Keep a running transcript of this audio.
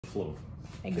flow.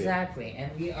 Exactly,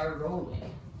 and we are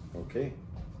rolling. Okay.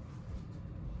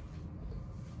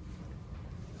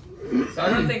 So I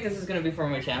don't think this is gonna be for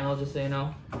my channel, just so you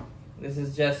know. This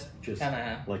is just kind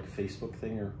of like a Facebook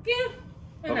thing, or yeah.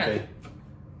 Why okay.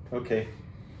 Not? Okay.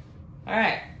 All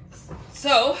right.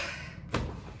 So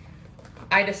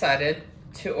I decided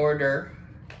to order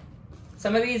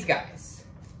some of these guys,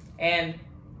 and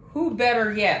who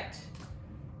better yet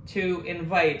to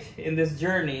invite in this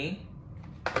journey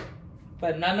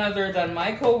but none other than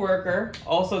my coworker,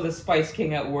 also the Spice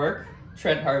King at work,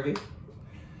 Trent Harvey.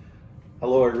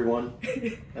 Hello, everyone,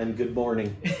 and good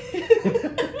morning.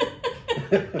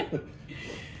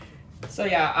 So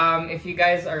yeah, if you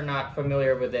guys are not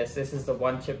familiar with this, this is the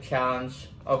One Chip Challenge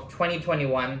of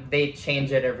 2021. They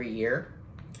change it every year.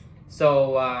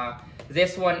 So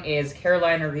this one is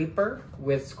Carolina Reaper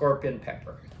with Scorpion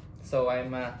Pepper. So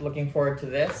I'm looking forward to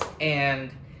this,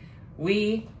 and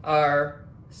we are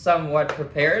somewhat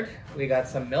prepared. We got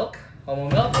some milk, Homo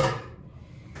milk.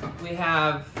 We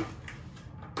have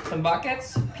some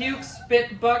buckets, puke,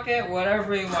 spit bucket,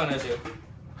 whatever you want to do.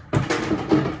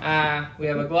 We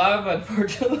have a glove.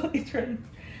 Unfortunately, Trent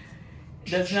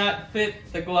does not fit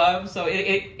the glove, so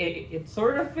it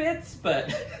sort of fits,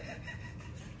 but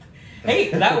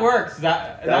hey, that works.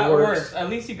 That works. At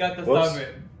least you got the thumb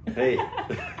in. Hey.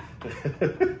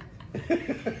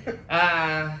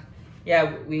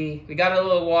 Yeah, we got a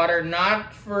little water,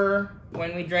 not for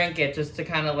when we drank it, just to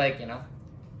kind of like, you know,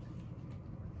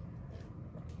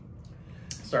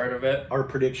 start of it. Our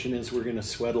prediction is we're gonna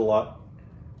sweat a lot,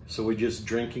 so we're just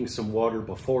drinking some water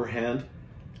beforehand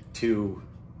to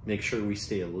make sure we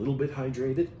stay a little bit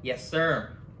hydrated. Yes,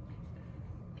 sir.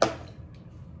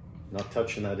 Not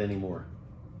touching that anymore.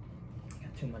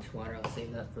 Got too much water. I'll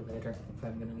save that for later if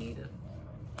I'm gonna need it.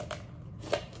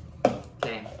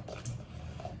 Okay.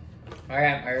 All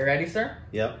right, are you ready, sir?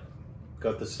 Yep.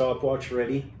 Got the stopwatch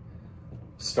ready.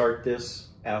 Start this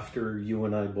after you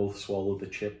and I both swallow the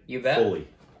chip. You bet. Fully.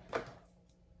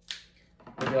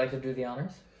 Would you like to do the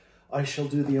honors? I shall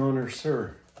do the honor,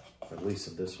 sir. At least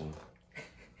of this one.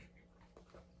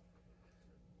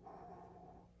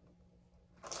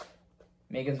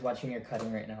 Megan's watching your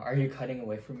cutting right now. Are you cutting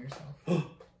away from yourself?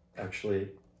 Actually,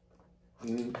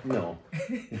 no.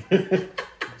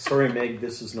 Sorry, Meg,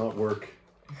 this does not work.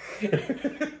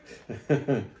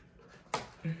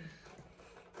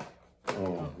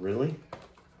 Oh, really?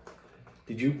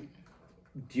 Do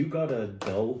you got a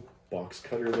Bell box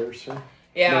cutter there, sir?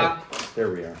 Yeah. No, there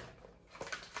we are.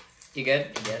 You good?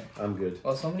 You good? I'm good.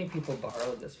 Well, so many people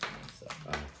borrowed this from me, so.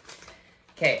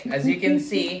 Okay, as you can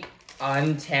see,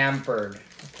 untampered.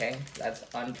 Okay, that's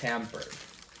untampered.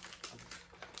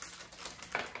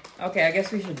 Okay, I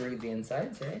guess we should read the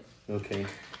insides, right? Okay.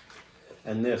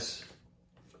 And this,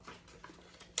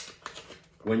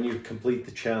 when you complete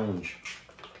the challenge,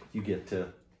 you get to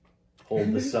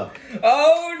hold this up.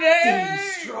 Oh, dang!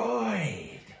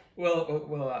 Destroyed!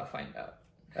 We'll find out.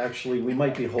 Actually, we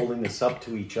might be holding this up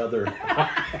to each other.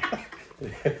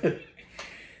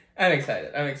 I'm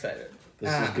excited. I'm excited.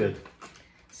 This is good.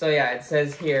 So yeah, it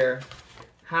says here,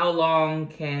 how long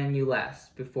can you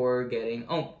last before getting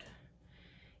owned?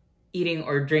 Eating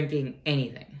or drinking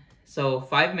anything. So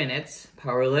 5 minutes,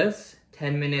 powerless.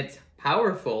 10 minutes,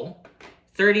 powerful.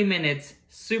 30 minutes,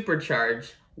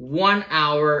 supercharged. 1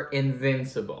 hour,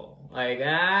 invincible. Like,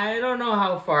 I don't know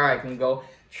how far I can go.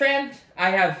 Trent, I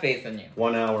have faith in you.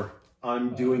 1 hour.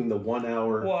 I'm doing the 1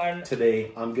 hour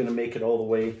today. I'm going to make it all the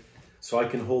way so I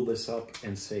can hold this up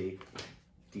and say,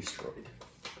 destroyed.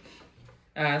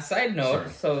 Side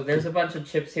note, so there's a bunch of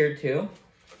chips here too.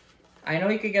 I know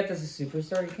you could get this at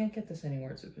Superstore. You can't get this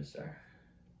anywhere at Superstore.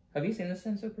 Have you seen this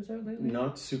in Superstore lately?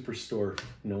 Not Superstore,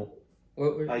 no.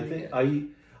 Where I think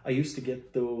I used to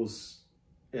get those,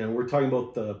 and we're talking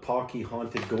about the Paqui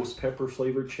Haunted Ghost Pepper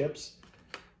flavored chips.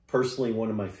 Personally, one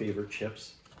of my favorite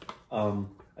chips. I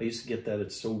used to get that at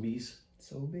Sobeys.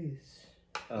 Sobeys.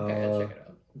 Okay, I'll check it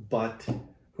out. But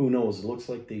who knows? It looks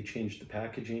like they changed the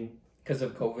packaging. Because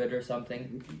of COVID or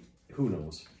something? Who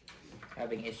knows?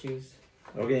 Having issues?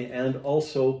 Okay, and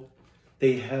also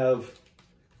they have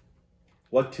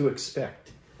what to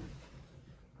expect.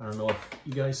 I don't know if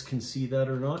you guys can see that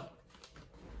or not.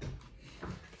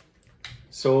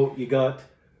 So you got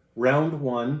round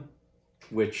one,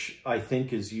 which I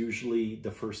think is usually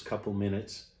the first couple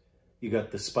minutes. You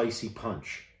got the spicy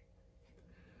punch.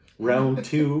 Round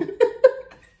two,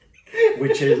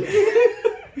 which is...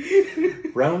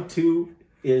 Round two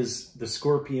is the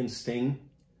scorpion sting.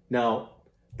 Now,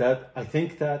 I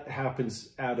think that happens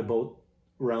at about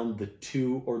around the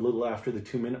 2 or a little after the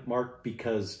 2 minute mark,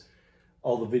 because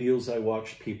all the videos I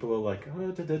watch, people are like,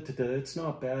 oh, it's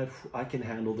not bad. I can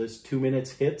handle this. 2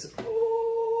 minutes hits.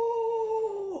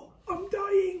 Oh, I'm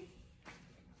dying.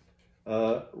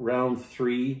 Round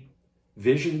 3,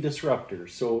 vision disruptor.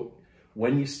 So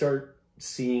when you start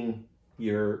seeing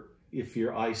if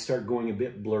your eyes start going a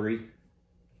bit blurry,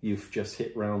 you've just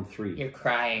hit round 3. You're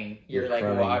crying. You're like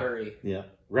crying. Watery. Yeah.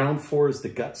 Round 4 is the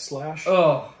gut slash.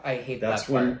 Oh, I hate That's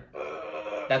that part.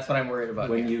 That's what I'm worried about.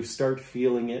 When you start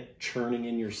feeling it churning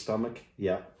in your stomach.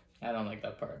 Yeah. I don't like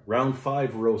that part. Round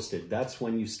 5, roasted. That's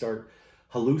when you start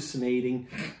hallucinating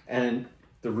and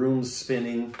the room's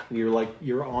spinning. And you're like,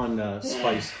 you're on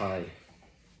spice high.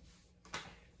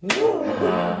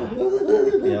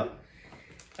 Yeah.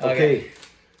 Okay.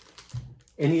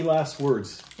 Any last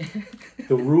words?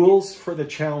 The rules for the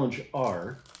challenge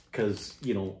are, because,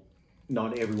 you know,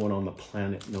 not everyone on the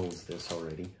planet knows this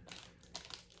already.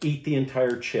 Eat the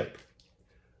entire chip.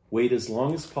 Wait as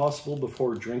long as possible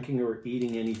before drinking or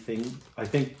eating anything. I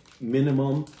think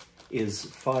minimum is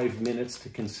 5 minutes to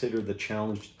consider the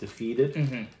challenge defeated.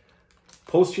 Mm-hmm.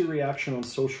 Post your reaction on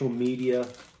social media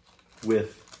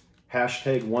with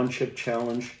hashtag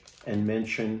 #OneChipChallenge and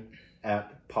mention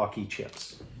 @Paqui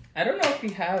Chips. I don't know if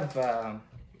you have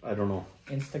I don't know.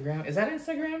 Instagram. Is that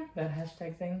Instagram? That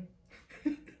hashtag thing?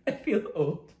 I feel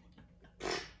old.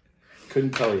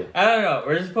 Couldn't tell you. I don't know.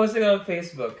 We're just posting on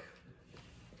Facebook.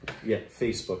 Yeah,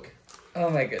 Facebook. Oh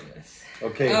my goodness.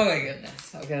 Okay. Oh my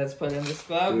goodness. Okay, let's put in this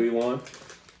glove. Do we want?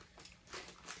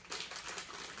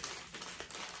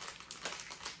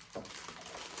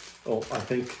 Oh, I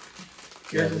think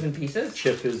Yours is in pieces?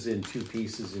 chip is in 2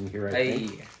 pieces in here, I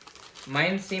think.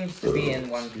 Mine seems to be in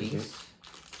one Excuse me. piece.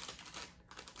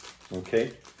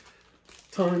 Okay.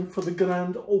 Time for the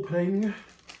grand opening.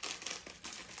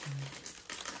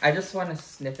 I just want to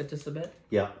sniff it just a bit.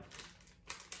 Yeah.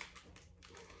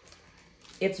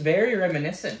 It's very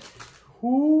reminiscent.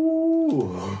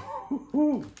 Ooh.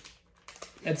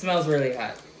 It smells really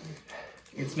hot.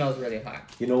 It smells really hot.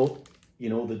 You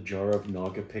know the jar of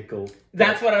Naga pickle?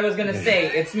 That's what I was going to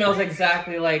say. It smells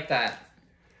exactly like that.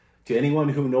 To anyone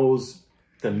who knows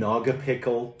the Naga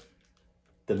pickle,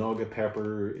 the Naga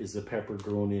pepper is a pepper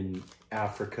grown in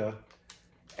Africa.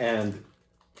 And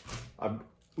I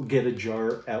get a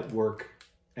jar at work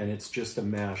and it's just a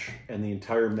mash. And the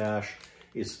entire mash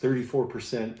is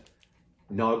 34%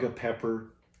 Naga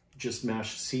pepper, just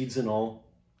mashed seeds and all.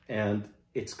 And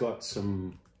it's got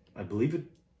some, I believe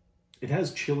it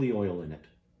has chili oil in it,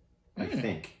 I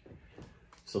think.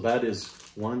 So that is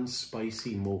one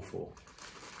spicy mofo.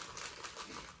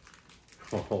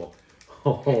 Oh.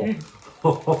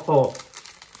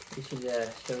 You should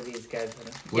show these guys.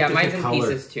 Look Yeah, at mine's the in color.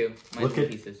 pieces too. Mine's in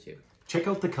pieces too. Check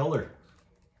out the color.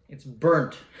 It's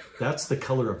burnt. That's the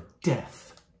color of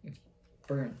death.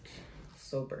 Burnt.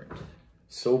 So burnt.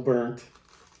 So burnt.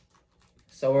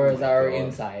 So are our God.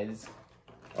 insides.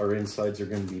 Our insides are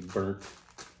going to be burnt.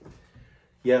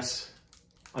 Yes,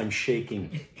 I'm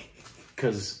shaking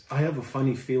because I have a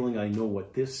funny feeling I know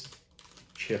what this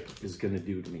chip is going to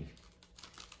do to me.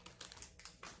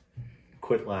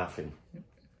 Quit laughing.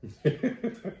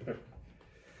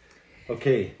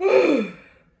 Okay.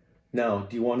 Now,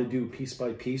 do you want to do piece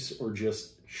by piece or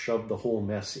just shove the whole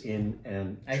mess in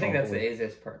and I think that's the chocolate?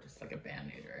 easiest part. Just like a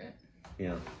Band-Aid, right?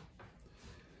 Yeah.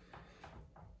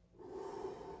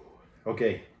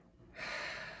 Okay.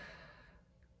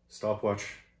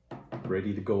 Stopwatch.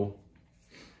 Ready to go.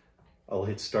 I'll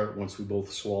hit start once we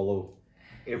both swallow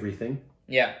everything.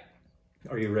 Yeah.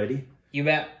 Are you ready? You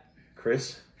bet.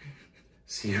 Chris?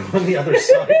 See you on the other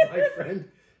side, my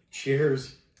friend.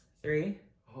 Cheers. 3,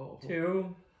 Oh.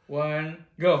 2, 1,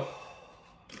 go.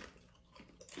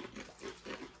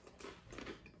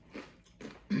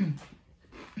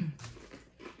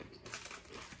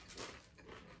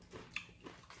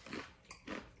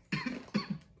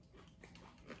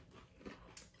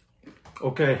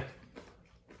 Okay.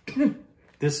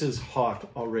 This is hot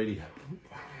already.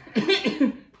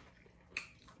 It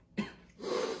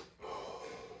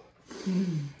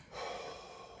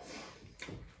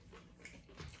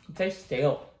tastes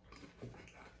stale.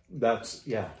 That's,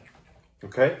 yeah.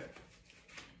 Okay.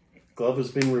 Glove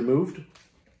has been removed.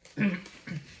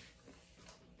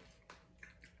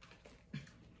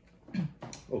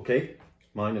 Okay.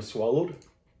 Mine is swallowed.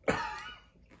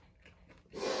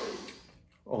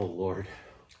 Oh, Lord.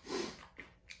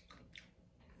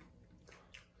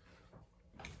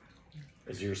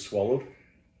 Is yours swallowed?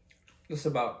 Just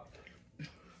about.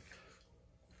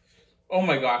 Oh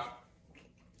my gosh.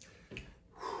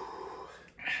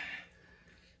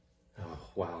 Oh,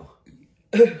 wow.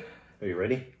 Are you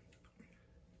ready?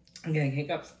 I'm getting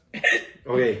hiccups.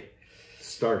 Okay.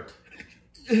 Start.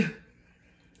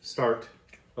 Start.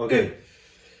 Okay.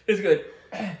 It's good.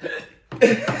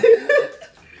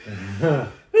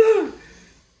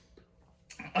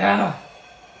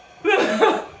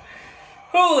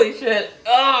 Holy shit.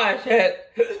 Oh, shit.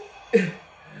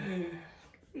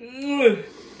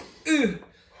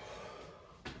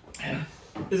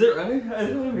 Is it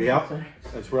running? Yep,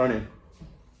 it's running.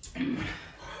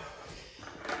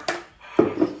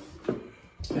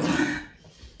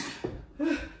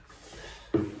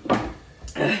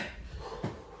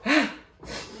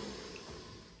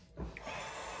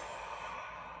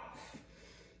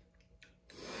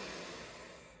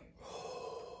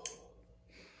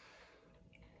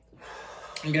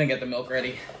 I'm gonna get the milk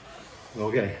ready.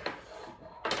 Okay.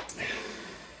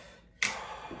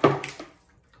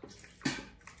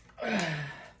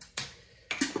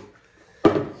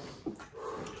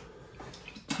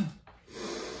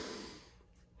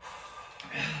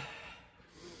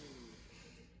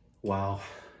 Wow.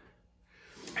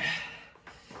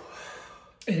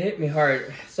 It hit me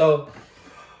hard. So.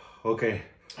 Okay.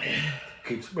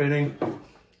 Keep spinning.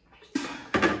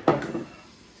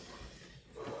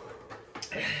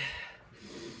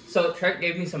 So Trent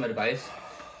gave me some advice.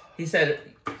 He said,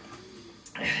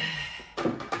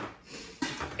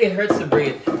 it hurts to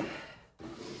breathe.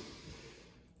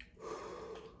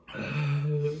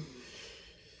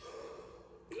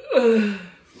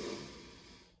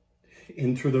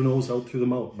 In through the nose, out through the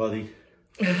mouth, buddy.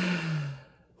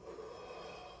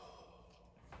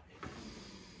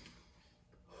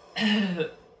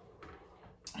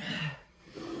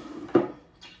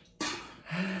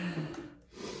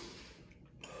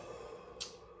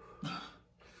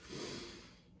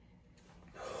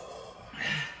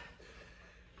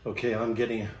 Okay, I'm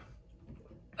getting...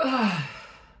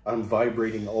 I'm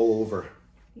vibrating all over.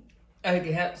 I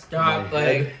can't stop, My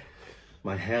head,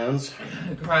 my hands.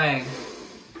 Crying.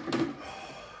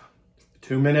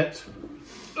 2 minutes.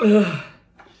 Oh,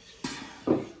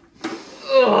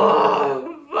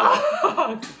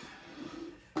 fuck!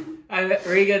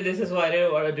 Regan, this is why I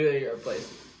didn't want to do it at your place.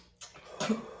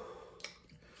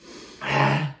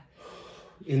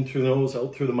 In through the nose,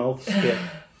 out through the mouth, spit.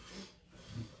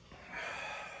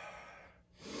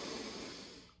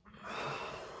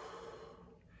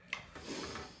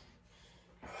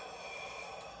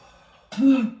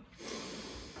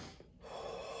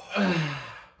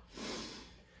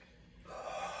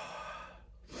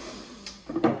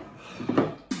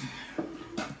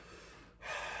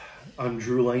 I'm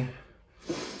drooling.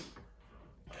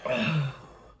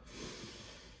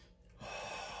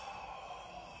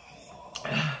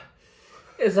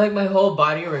 It's like my whole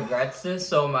body regrets this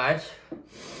so much.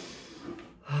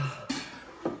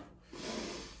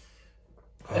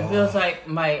 It feels like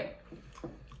my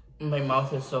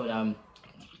mouth is so numb.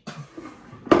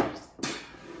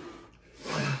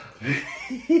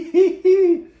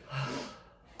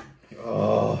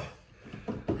 Oh,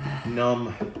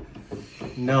 numb,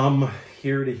 numb,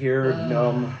 here to here,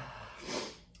 numb,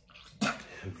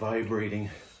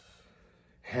 vibrating.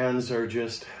 Hands are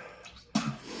just...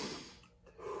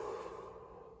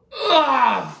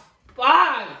 Ah,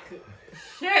 fuck!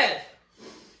 Shit!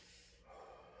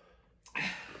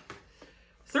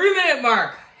 3-minute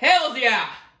mark. Hells yeah!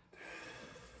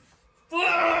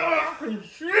 Fucking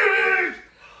shit!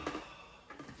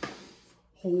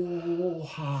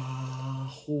 Ho-ha,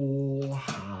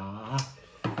 ho-ha.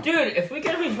 Dude, if we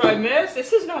get reach 5 minutes,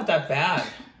 this is not that bad.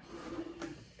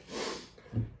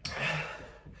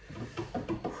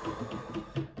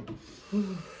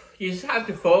 You just have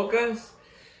to focus.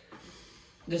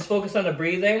 Just focus on the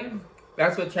breathing.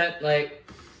 That's what Trent, like,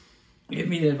 give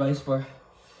me the advice for.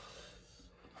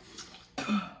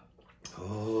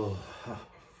 Oh.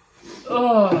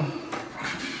 Oh.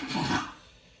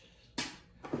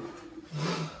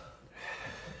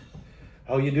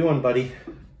 How you doing, buddy?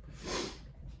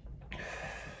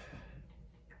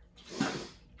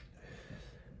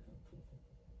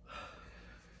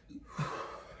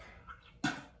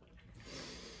 I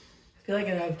feel like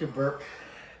I have to burp.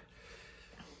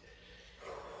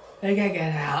 I gotta get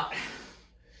it out.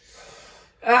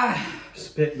 Ah.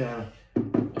 Spit now.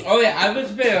 Oh yeah, I've been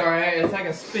spitting, alright? It's like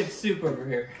a spit soup over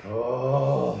here.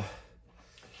 Oh.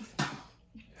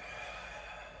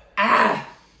 Ah!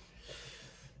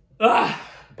 Ah!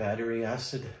 Battery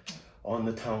acid on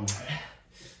the tongue.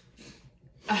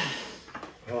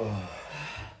 Oh.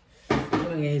 I'm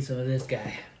gonna eat some of this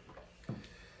guy.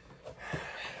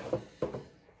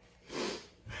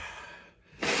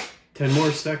 Ten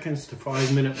more seconds to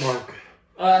 5-minute mark.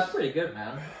 Oh, that's pretty good,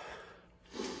 man.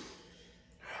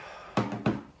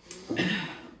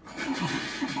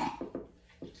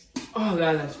 Oh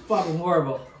god, that's fucking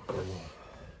horrible.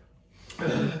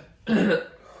 Trent,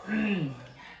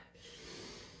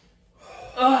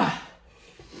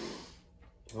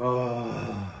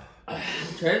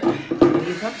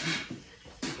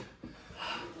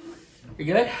 you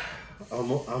good?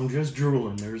 I'm just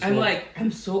drooling.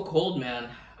 I'm so cold, man.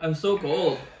 I'm so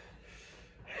cold.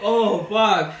 Oh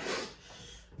fuck.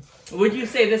 Would you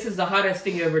say this is the hottest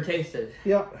thing you ever tasted?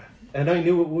 Yeah, and I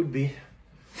knew it would be.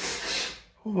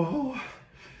 Oh,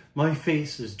 my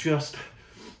face is just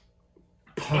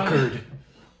puckered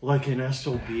like an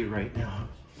SOB right now.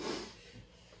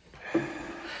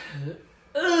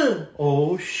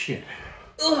 Oh shit.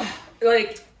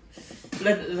 Like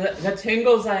the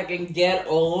tingles I can get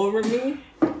all over me.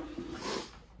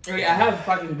 I have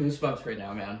fucking goosebumps right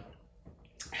now, man.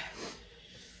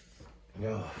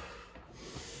 Yeah.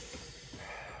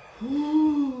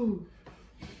 Ooh.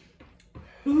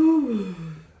 Ooh.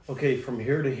 Okay, from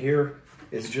here to here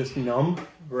is just numb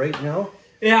right now.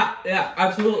 Yeah,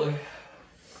 absolutely.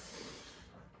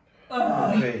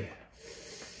 Okay.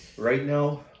 Right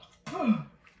now,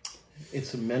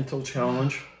 it's a mental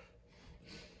challenge.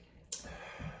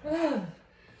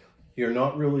 You're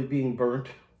not really being burnt.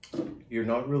 You're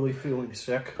not really feeling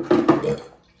sick.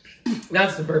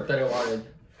 That's the burp that I wanted.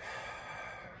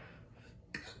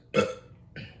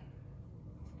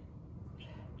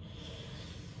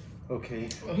 Okay.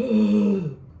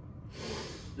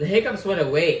 The hiccups went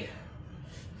away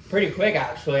pretty quick,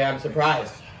 actually. I'm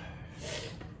surprised.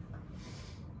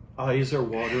 Eyes are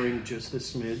watering just a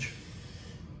smidge.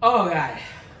 Oh, God.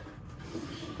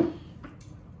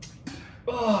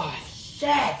 Oh,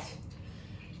 shit.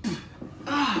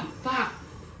 Oh, fuck.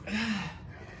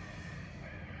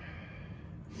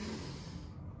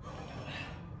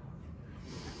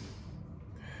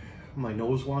 My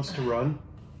nose wants to run.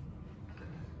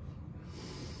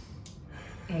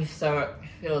 My stomach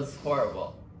feels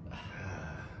horrible.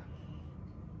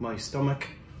 My stomach,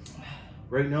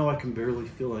 right now I can barely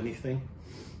feel anything.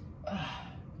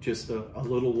 Just a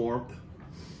little warmth.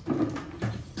 I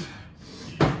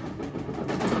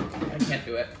can't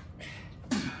do it.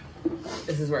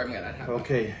 This is where I'm gonna have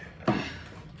Okay.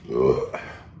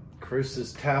 Chris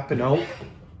is tapping out.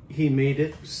 He made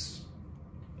it.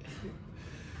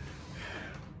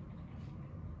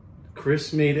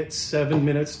 Chris made it 7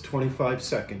 minutes, 25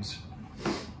 seconds.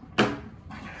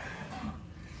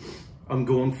 I'm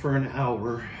going for an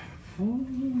hour.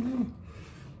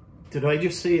 Did I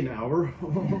just say an hour?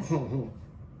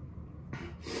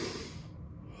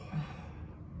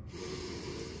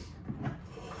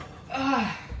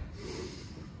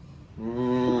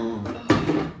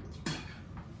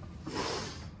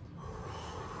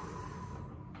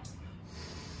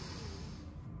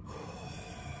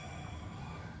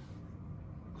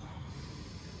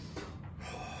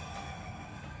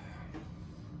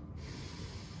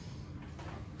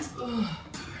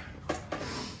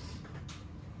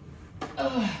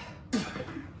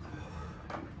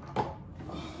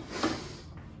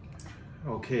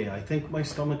 Okay, I think my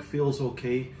stomach feels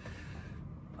okay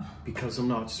because I'm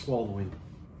not swallowing.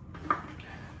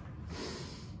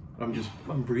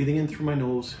 I'm breathing in through my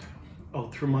nose,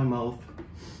 out through my mouth,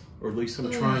 or at least I'm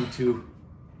trying to.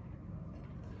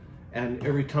 And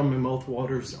every time my mouth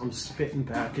waters, I'm spitting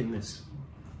back in this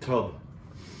tub.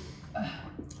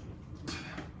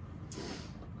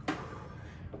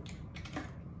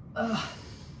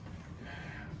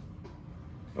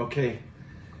 Okay,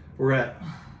 we're at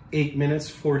 8 minutes,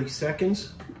 40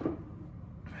 seconds.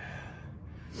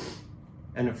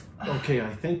 And okay,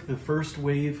 I think the first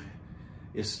wave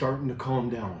is starting to calm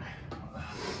down.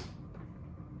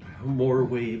 More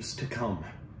waves to come.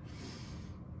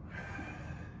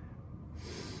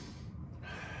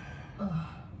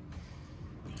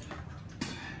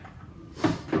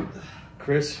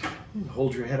 Chris,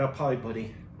 hold your head up high,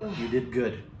 buddy. You did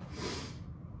good.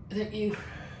 Thank you.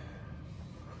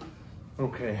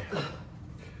 Okay.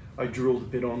 I drooled a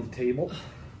bit on the table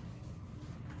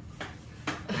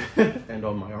and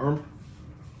on my arm.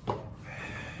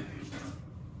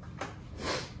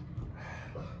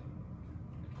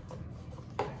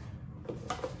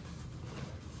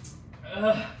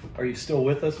 Are you still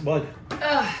with us, bud?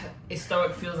 My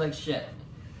stomach feels like shit.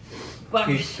 Fuck.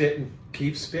 Keep spitting.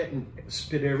 Keep spitting.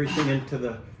 Spit everything into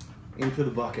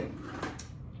the bucket.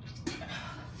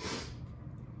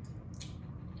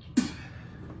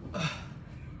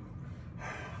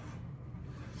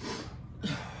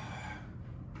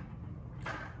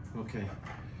 Okay.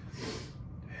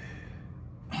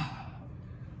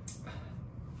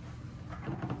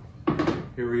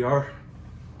 Here we are,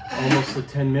 almost the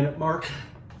 10-minute mark.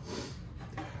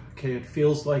 Okay, it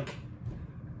feels like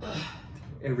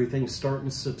Everything's starting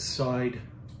to subside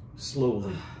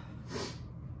slowly.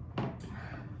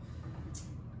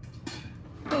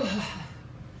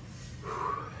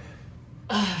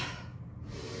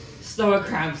 Stomach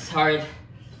cramps hard.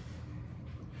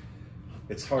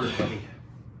 It's hard, buddy.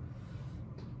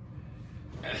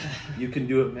 You can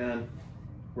do it, man.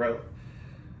 Right.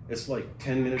 It's like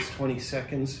 10 minutes, 20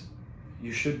 seconds.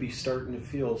 You should be starting to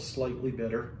feel slightly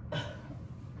better.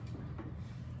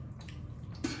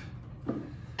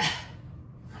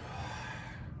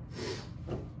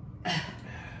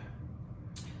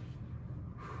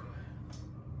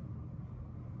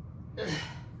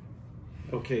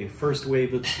 Okay, first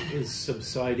wave is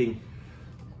subsiding,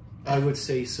 I would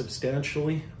say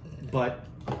substantially, but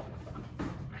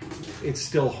it's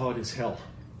still hot as hell.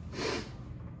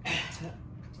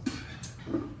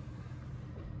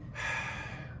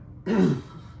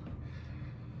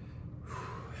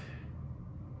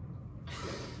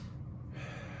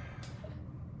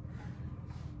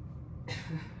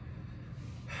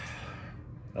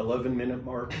 .11-minute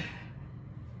mark.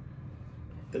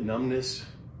 The numbness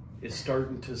is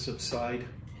starting to subside.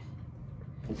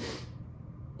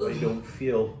 I don't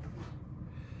feel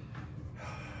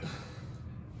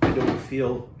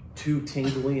too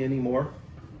tingly anymore.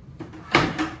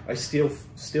 I still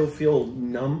feel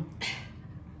numb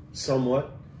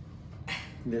somewhat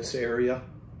in this area.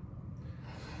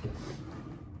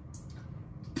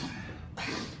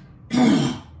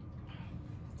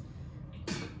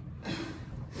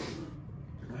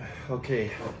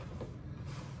 Okay.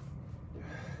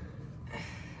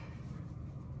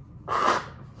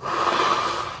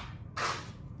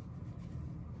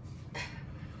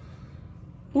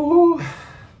 Woo.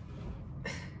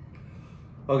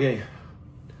 Okay.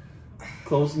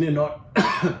 Closing in on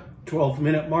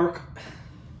 12-minute mark.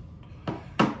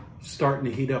 Starting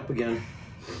to heat up again.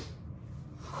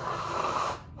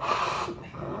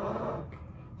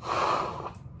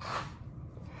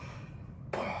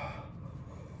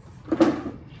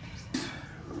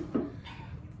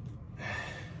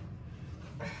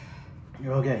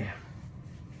 Okay.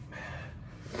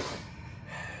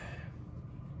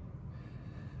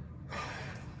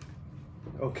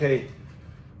 Okay.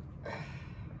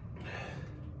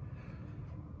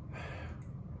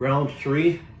 Round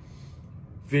 3,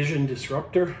 vision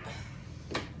disruptor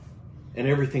and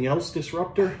everything else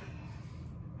disruptor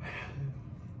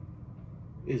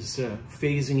is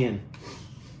phasing in.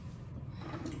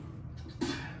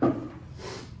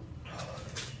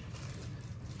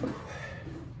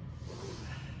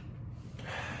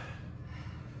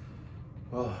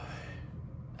 Oh.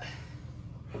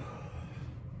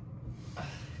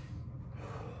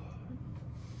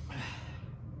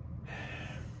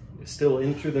 Still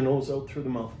in through the nose, out through the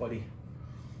mouth, buddy.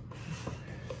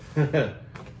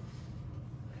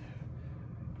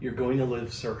 You're going to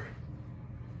live, sir.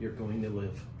 You're going to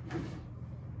live.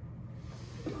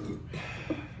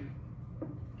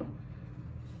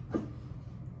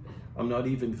 I'm not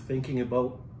even thinking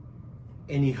about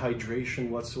any hydration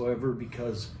whatsoever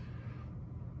because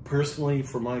personally,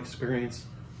 from my experience,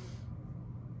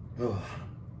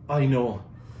 I know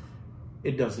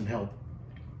it doesn't help.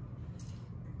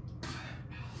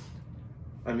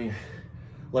 I mean,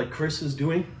 like Chris is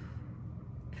doing,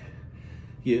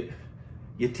 you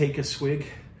take a swig,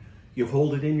 you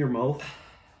hold it in your mouth,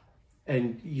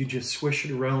 and you just swish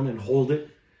it around and hold it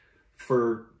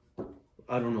for,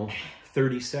 I don't know,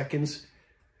 30 seconds.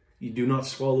 You do not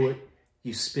swallow it.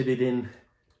 You spit it in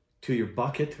to your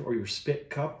bucket or your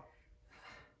spit cup.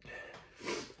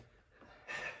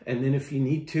 And then if you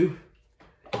need to,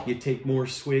 you take more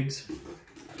swigs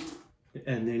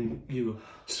and then you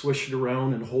swish it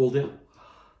around and hold it,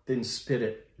 then spit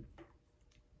it.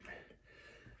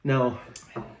 Now,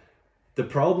 the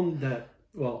problem that,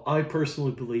 well, I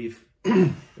personally believe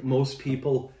most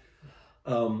people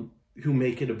who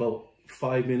make it about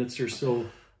 5 minutes or so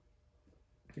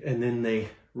and then they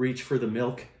reach for the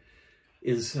milk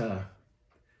is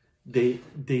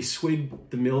they swig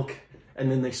the milk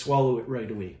and then they swallow it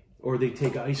right away. Or they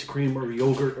take ice cream or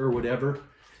yogurt or whatever.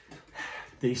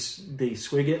 They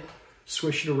swig it,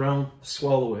 swish it around,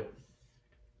 swallow it.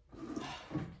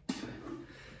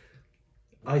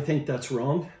 I think that's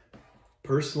wrong,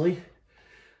 personally,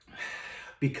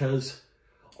 because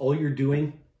all you're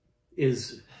doing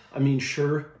is, I mean,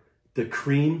 sure, the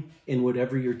cream in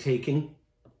whatever you're taking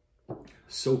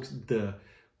soaks the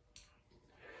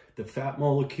fat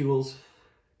molecules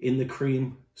in the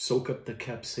cream, soak up the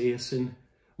capsaicin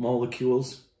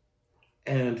molecules,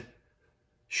 and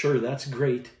sure, that's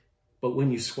great, but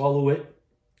when you swallow it,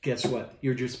 guess what?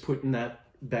 You're just putting that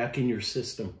back in your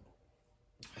system.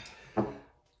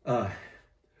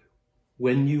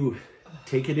 when you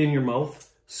take it in your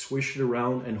mouth, swish it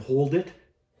around and hold it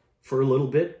for a little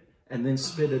bit and then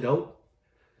spit it out,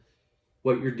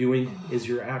 what you're doing is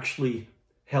you're actually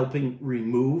helping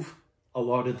remove a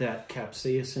lot of that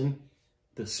capsaicin,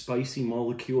 the spicy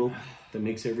molecule that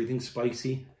makes everything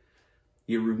spicy.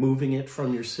 You're removing it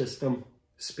from your system,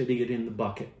 spitting it in the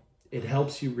bucket. It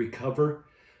helps you recover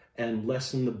and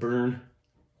lessen the burn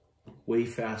way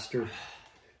faster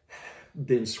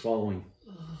than swallowing.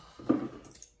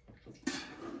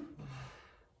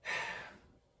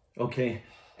 Okay,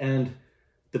 and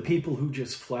the people who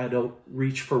just flat out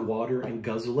reach for water and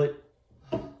guzzle it,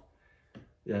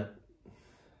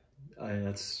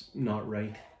 that's not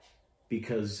right,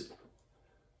 because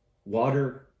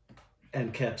water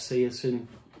and capsaicin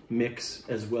mix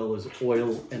as well as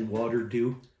oil and water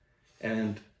do.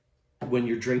 And when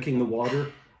you're drinking the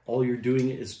water, all you're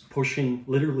doing is pushing,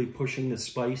 literally pushing the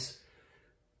spice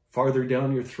farther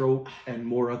down your throat and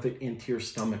more of it into your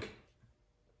stomach.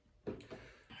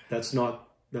 That's not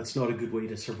a good way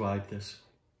to survive this.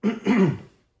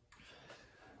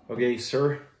 Okay,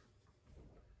 sir.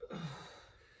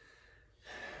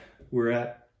 We're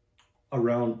at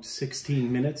around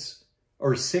 16 minutes,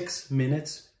 or 6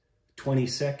 minutes, 20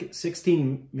 seconds,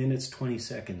 16 minutes, 20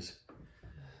 seconds.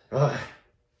 I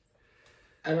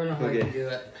don't know how I can do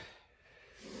it.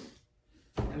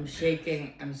 I'm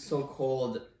shaking. I'm so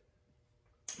cold.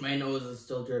 My nose is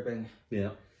still dripping. Yeah.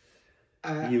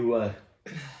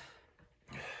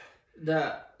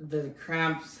 The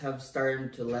cramps have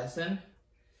started to lessen,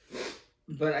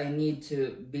 but I need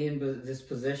to be in this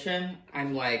position.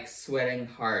 I'm like sweating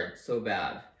hard so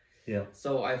bad. Yeah.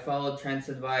 So I followed Trent's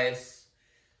advice,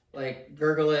 like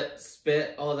gurgle it,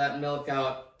 spit all that milk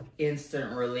out,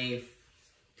 instant relief.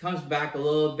 Comes back a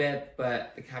little bit,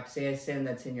 but the capsaicin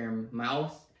that's in your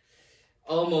mouth,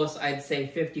 almost I'd say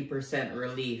 50%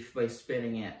 relief by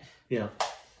spitting it. Yeah.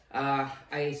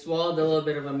 I swallowed a little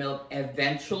bit of a milk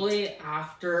eventually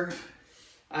after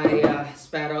I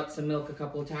spat out some milk a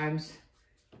couple of times.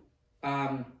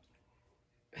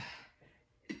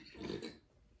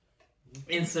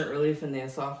 Instant relief in the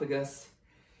esophagus.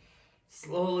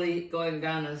 Slowly going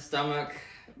down the stomach,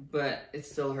 but it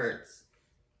still hurts.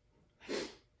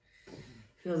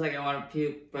 Feels like I want to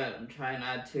puke, but I'm trying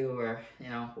not to, or, you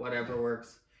know, whatever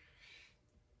works.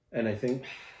 And I think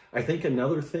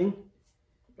another thing,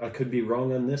 I could be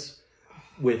wrong on this,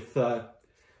 with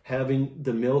having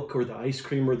the milk or the ice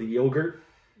cream or the yogurt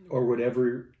or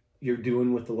whatever you're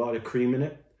doing with a lot of cream in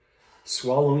it,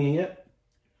 swallowing it.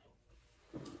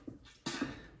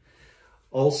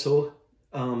 Also,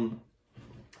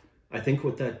 I think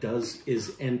what that does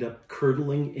is end up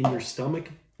curdling in your stomach,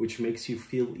 which makes you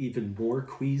feel even more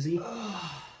queasy,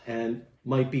 and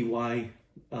might be why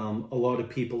a lot of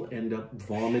people end up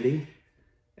vomiting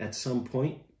at some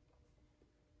point.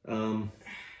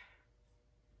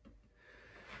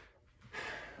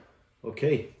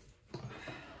 Okay.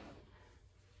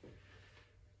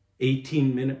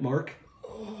 18-minute mark.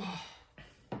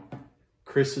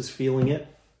 Chris is feeling it.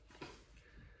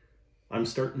 I'm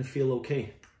starting to feel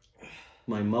okay.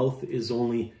 My mouth is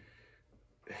only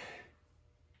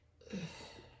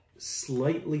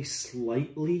slightly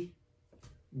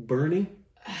burning.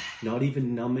 Not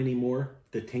even numb anymore.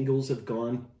 The tingles have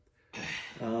gone.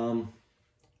 I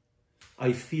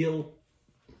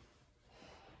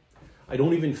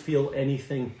don't even feel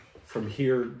anything from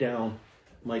here down.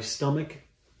 My stomach,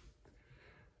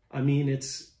 I mean,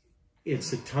 it's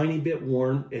a tiny bit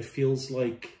warm. It feels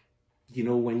like, you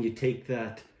know, when you take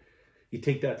that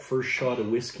first shot of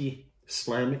whiskey,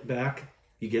 slam it back,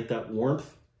 you get that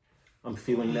warmth. I'm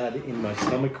feeling that in my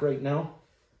stomach right now.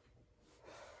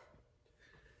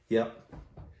 Yep.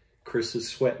 Chris is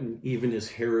sweating, even his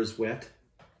hair is wet.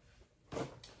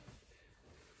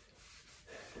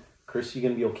 Chris, you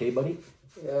gonna be okay, buddy?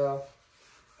 Yeah.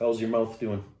 How's your mouth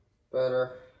doing?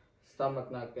 Better. Stomach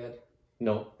not good.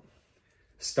 No.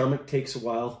 Stomach takes a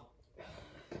while.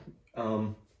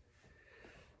 Do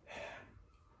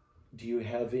you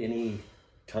have any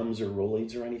Tums or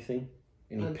Rolaids or anything?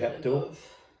 Any Not Pepto?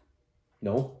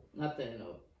 No? Not that I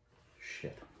know.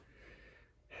 Shit.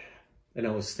 And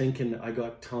I was thinking, I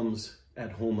got Tums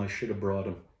at home. I should have brought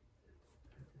them.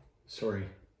 Sorry.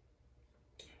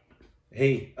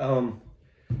 Hey,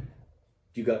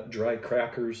 you got dry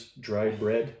crackers, dry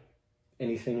bread,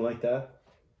 anything like that?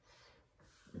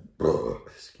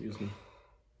 Excuse me.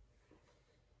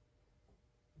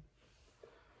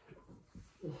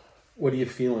 What are you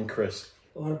feeling, Chris?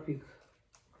 I want to puke.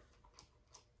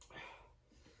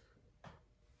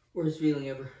 Worst feeling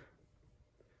ever.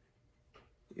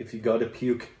 If you got to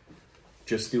puke,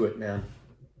 just do it, man.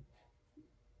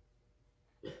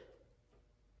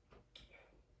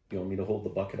 You want me to hold the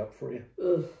bucket up for you?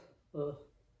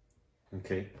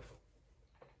 Okay.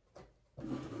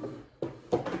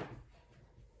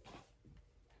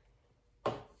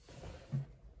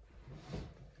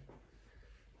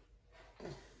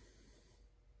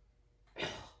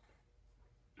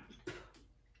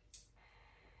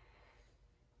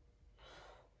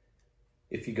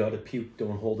 If you gotta puke,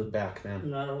 don't hold it back, man. I'm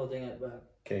not holding it back.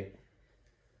 Okay.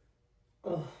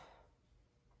 Oh.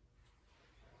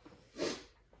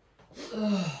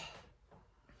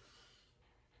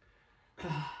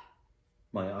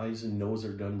 My eyes and nose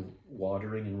are done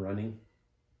watering and running.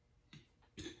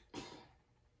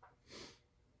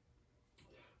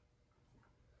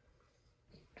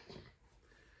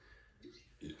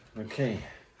 Okay.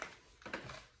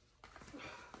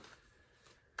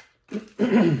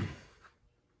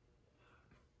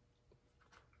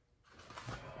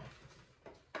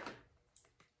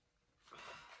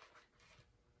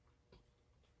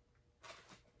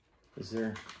 Is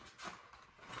there...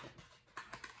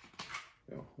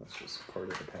 Oh, that's just part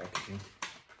of the packaging.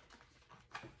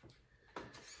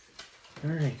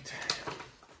 All right.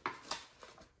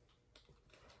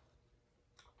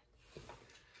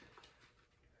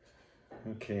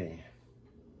 Okay.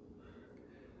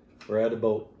 We're at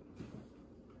about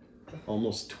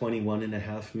almost 21 and a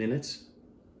half minutes.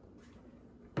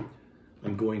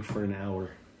 I'm going for an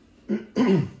hour.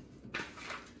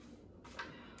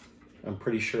 I'm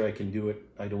pretty sure I can do it.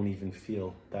 I don't even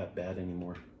feel that bad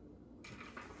anymore.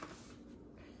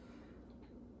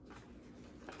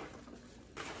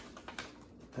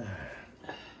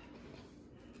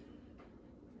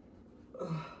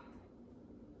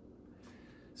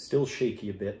 Still shaky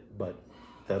a bit, but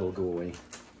that'll go away.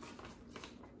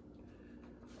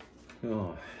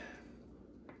 Oh.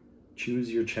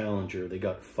 Choose your challenger. They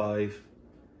got 5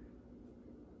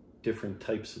 different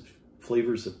types of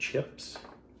flavors of chips.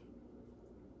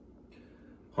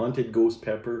 Haunted ghost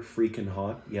pepper, freaking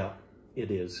hot. Yeah,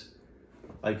 it is.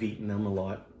 I've eaten them a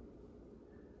lot.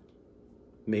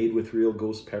 Made with real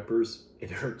ghost peppers.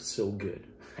 It hurts so good.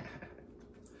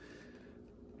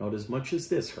 Not as much as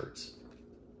this hurts.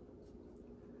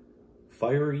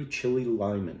 Fiery chili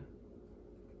lemon.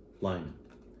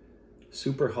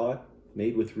 Super hot,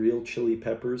 made with real chili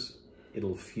peppers.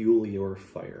 It'll fuel your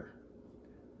fire.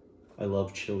 I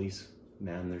love chilies.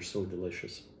 Man, they're so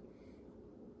delicious.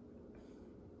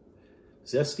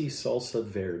 Zesty salsa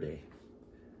verde.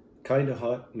 Kinda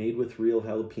hot, made with real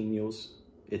jalapenos.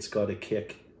 It's got a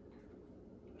kick.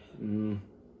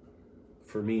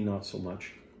 For me, not so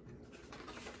much.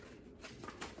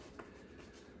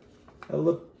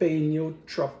 Jalapeno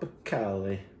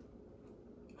tropicale.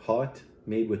 Hot,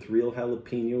 made with real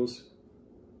jalapenos.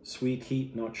 Sweet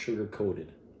heat, not sugar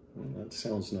coated. Well, that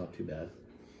sounds not too bad.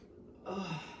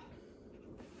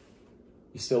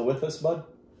 You still with us, bud?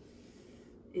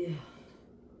 Yeah.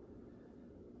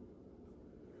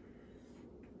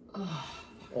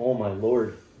 Oh my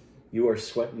Lord, you are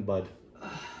sweating, bud.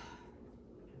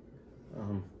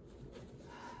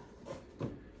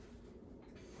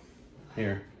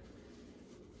 Here.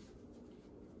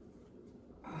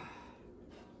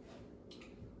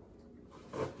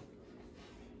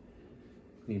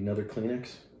 Need another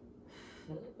Kleenex?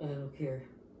 I don't care.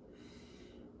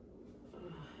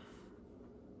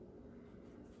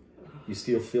 You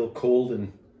still feel cold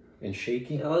and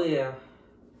shaky? Oh yeah.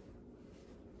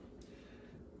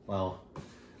 Wow.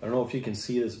 I don't know if you can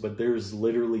see this, but there's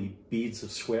literally beads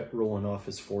of sweat rolling off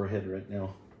his forehead right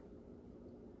now.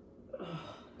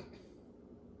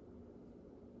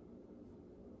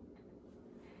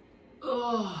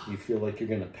 You feel like you're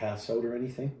gonna pass out or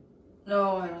anything?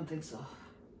 No, I don't think so.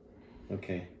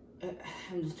 Okay.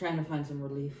 I'm just trying to find some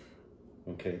relief.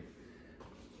 Okay.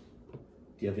 Do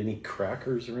you have any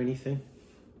crackers or anything?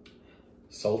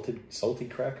 Salty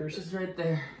crackers? It's right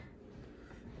there.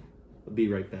 I'll be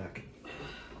right back.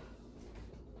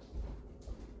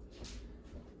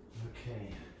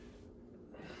 Okay.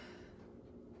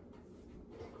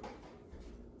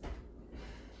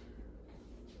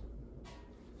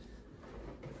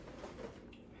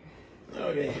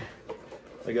 Okay.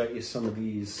 I got you some of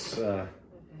these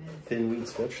thin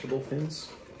wheats vegetable thins.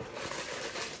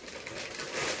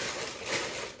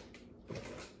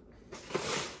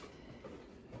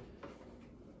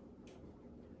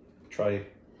 Try.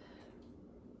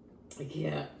 I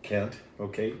can't. Can't?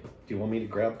 Okay. Do you want me to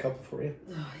grab a couple for you?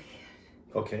 No, I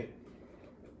can't. Okay.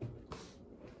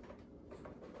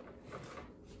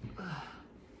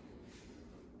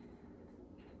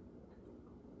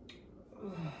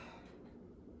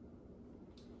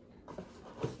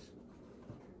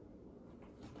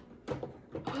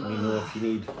 Let me know if you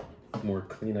need more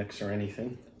Kleenex or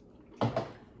anything.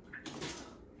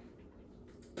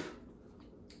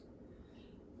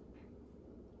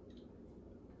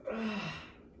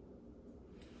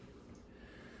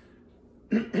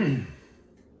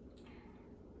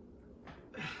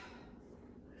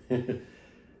 Do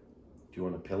you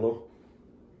want a pillow?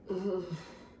 Ugh.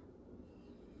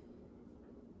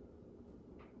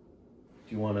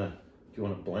 Do you want a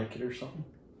blanket or something?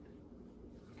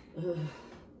 Ugh.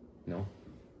 No.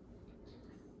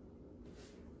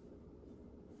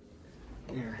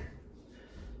 Here.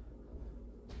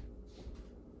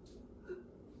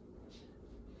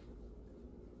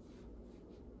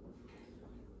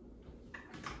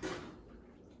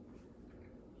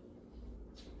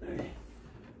 Hey,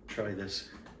 try this.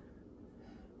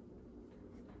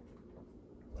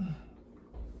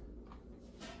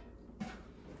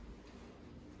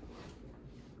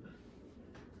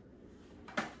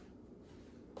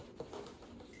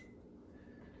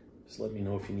 Just let me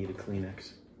know if you need a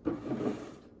Kleenex.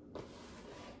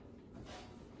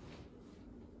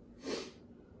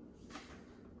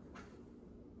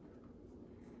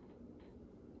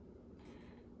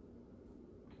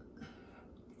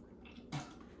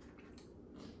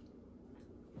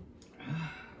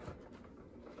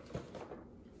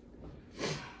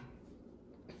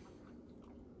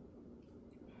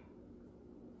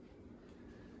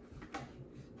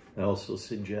 I also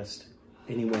suggest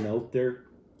anyone out there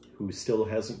who still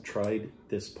hasn't tried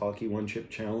this Paqui One Chip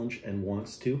Challenge and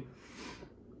wants to,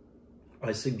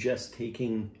 I suggest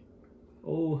taking,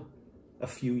 a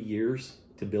few years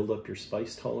to build up your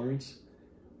spice tolerance.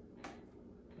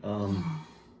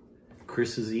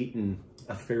 Chris has eaten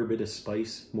a fair bit of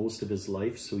spice most of his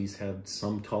life, so he's had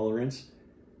some tolerance.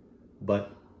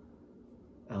 But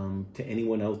to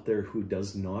anyone out there who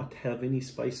does not have any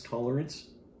spice tolerance,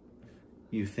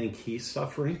 you think he's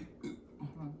suffering?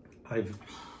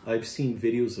 I've seen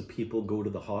videos of people go to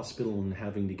the hospital and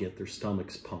having to get their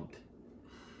stomachs pumped.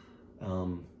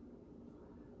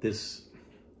 This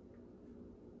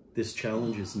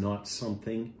challenge is not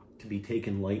something to be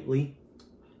taken lightly,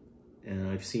 and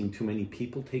I've seen too many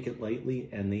people take it lightly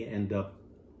and they end up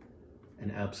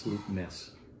an absolute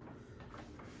mess.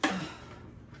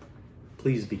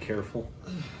 Please be careful.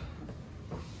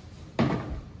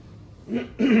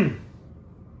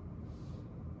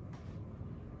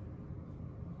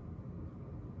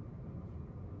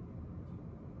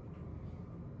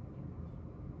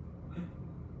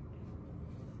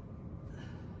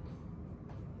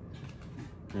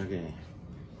 Okay.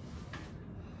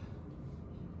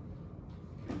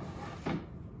 I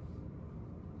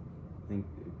think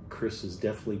Chris has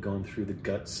definitely gone through the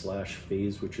gut /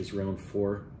 phase, which is round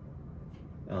 4.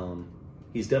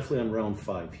 He's definitely on round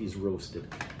 5. He's roasted.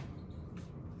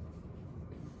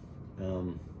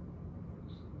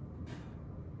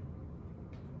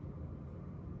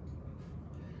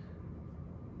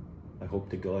 I hope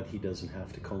to God he doesn't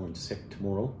have to call in sick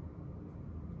tomorrow.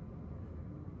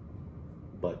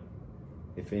 But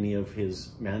if any of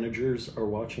his managers are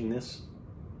watching this,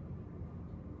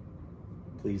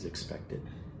 please expect it.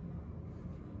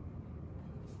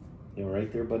 You all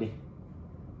right there, buddy?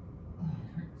 Oh,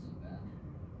 it hurts so bad.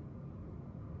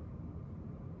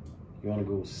 You want to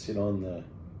go sit on the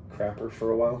crapper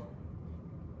for a while?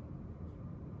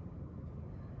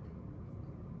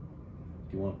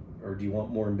 Do you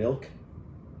want more milk?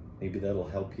 Maybe that'll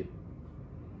help you.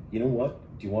 You know what?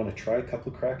 Do you want to try a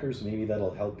couple of crackers? Maybe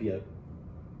that'll help you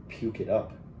puke it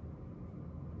up.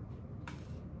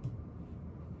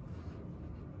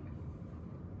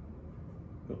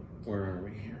 Oh, where are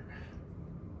we here?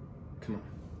 Come on.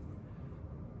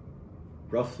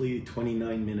 Roughly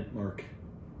 29-minute mark.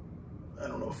 I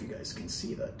don't know if you guys can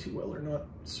see that too well or not.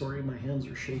 Sorry, my hands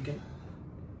are shaking.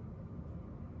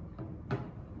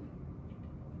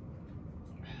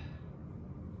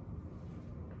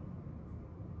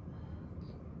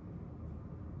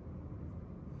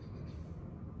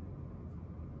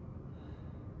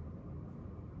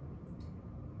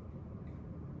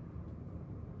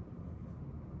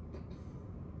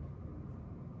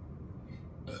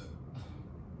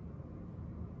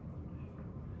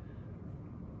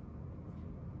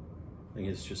 I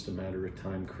think it's just a matter of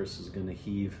time. Chris is going to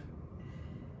heave.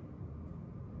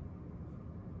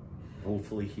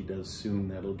 Hopefully he does soon.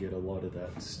 That'll get a lot of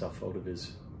that stuff out of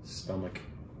his stomach.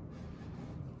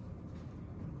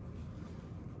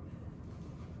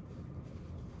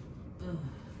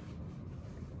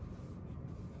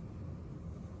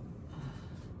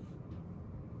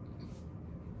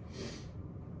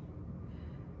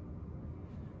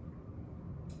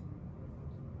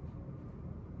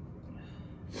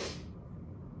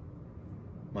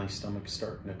 My stomach's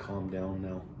starting to calm down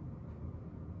now.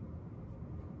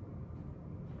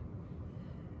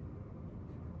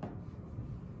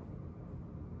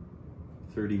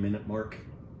 "30-minute mark.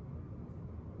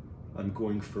 I'm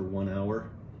going for 1 hour.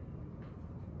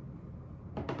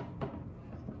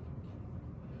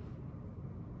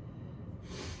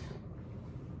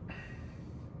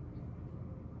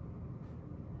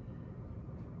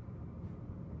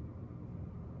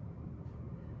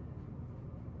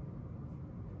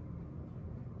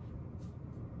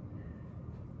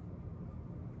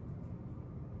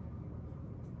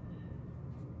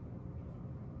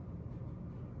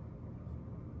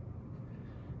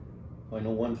 I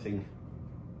know one thing.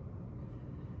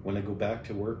 When I go back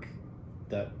to work,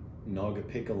 that Naga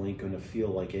pickle ain't gonna feel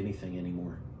like anything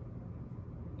anymore.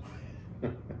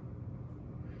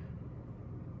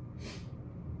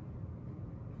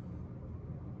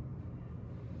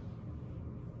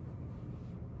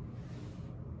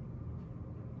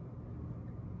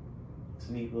 It's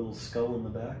a neat little skull in the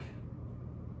back.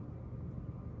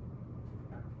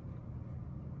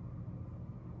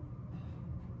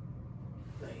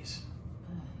 Nice.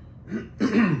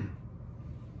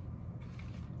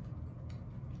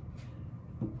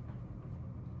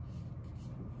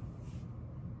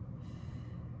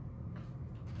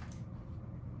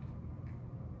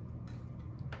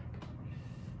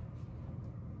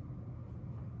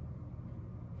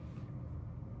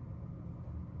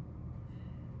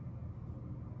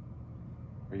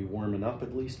 Are you warming up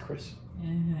at least, Chris?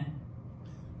 Yeah.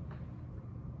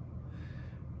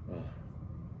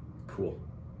 Cool.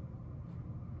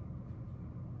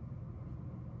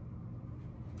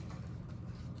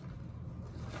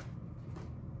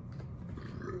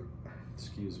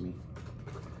 Excuse me.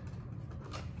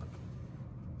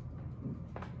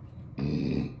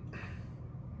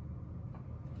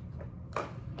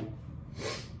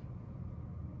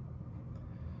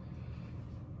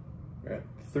 We're at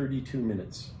 32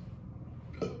 minutes.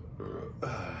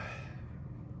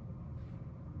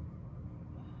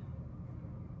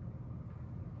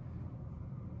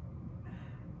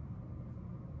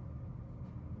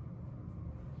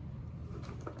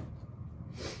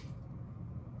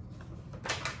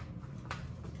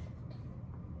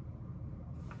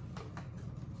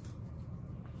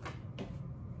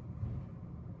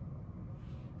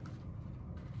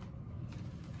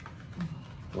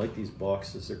 I like these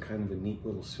boxes, they're kind of a neat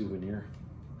little souvenir.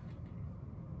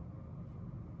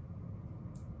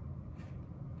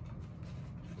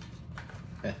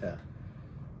 I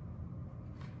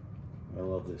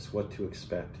love this. What to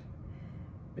expect.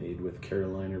 Made with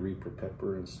Carolina Reaper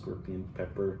pepper and scorpion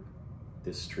pepper.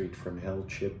 This straight from hell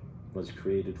chip was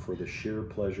created for the sheer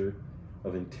pleasure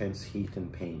of intense heat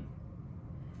and pain.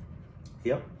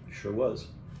 Yep, sure was.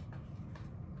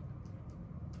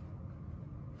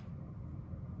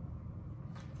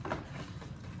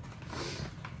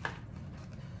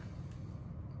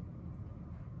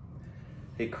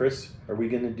 Hey Chris, are we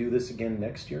gonna do this again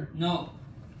next year? No.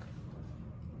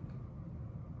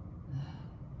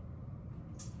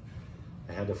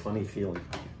 I had a funny feeling.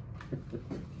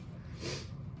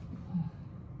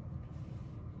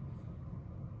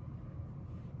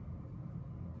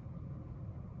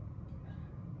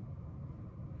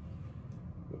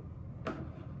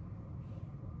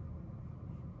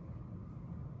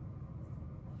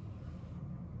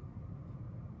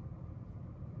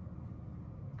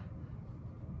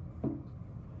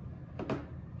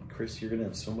 Chris, you're gonna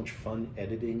have so much fun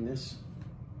editing this.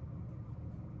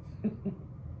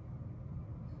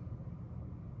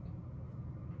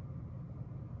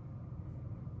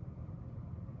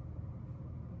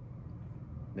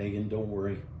 Megan, don't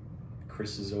worry.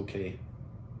 Chris is okay.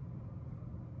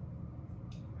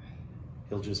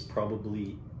 He'll just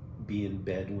probably be in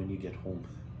bed when you get home.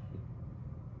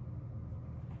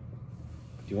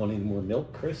 Do you want any more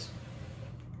milk, Chris?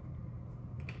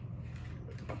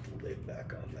 Put the lid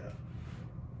back on that.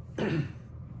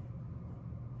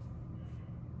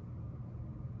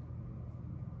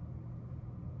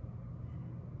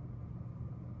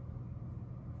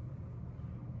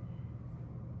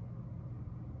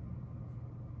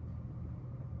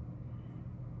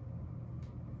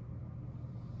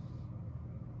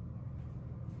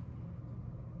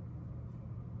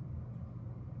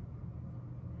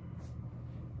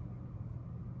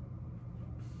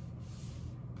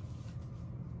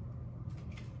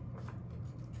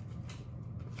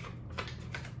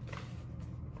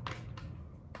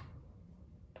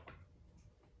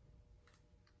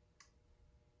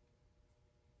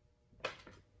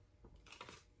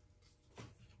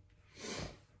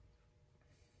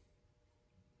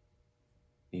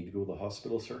 Need to go to the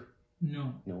hospital, sir?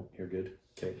 No. No, you're good.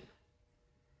 Okay.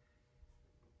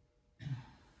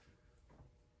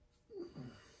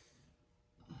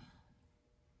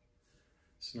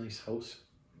 It's a nice house.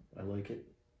 I like it.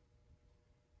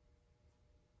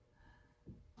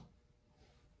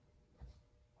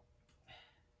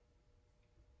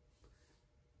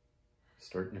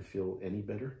 Starting to feel any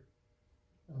better?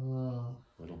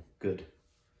 Little. Good.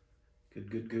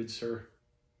 Good, good, good, sir.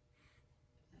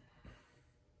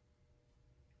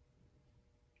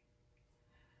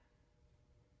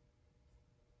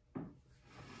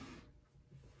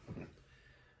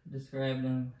 Describe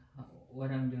them,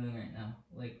 what I'm doing right now,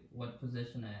 like what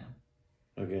position I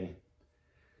am. Okay.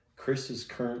 Chris is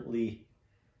currently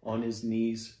on his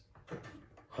knees,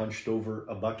 hunched over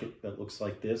a bucket that looks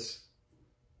like this.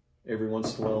 Every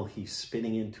once in a while, he's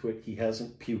spitting into it. He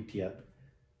hasn't puked yet.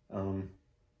 The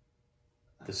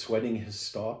sweating has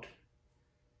stopped.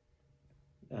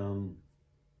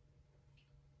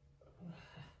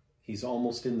 He's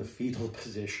almost in the fetal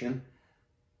position.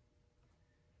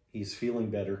 He's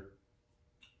feeling better.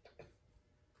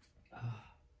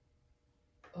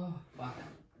 Oh, fuck.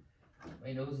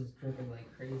 My nose is dripping like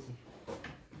crazy.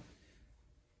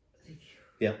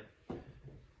 Yep.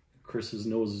 Chris's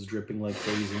nose is dripping like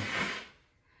crazy.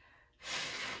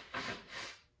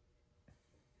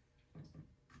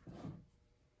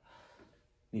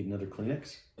 Need another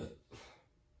Kleenex?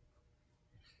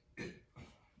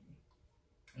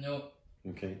 No.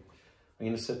 Okay. I'm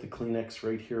going to set the Kleenex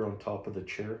right here on top of the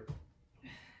chair,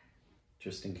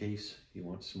 just in case you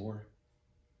want some more.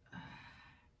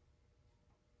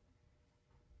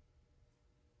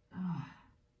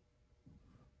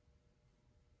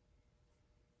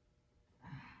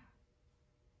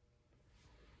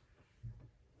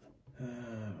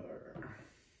 Uh,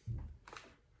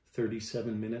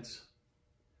 37 minutes.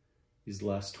 These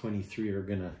last 23 are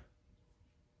gonna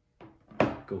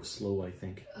go slow, I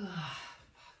think.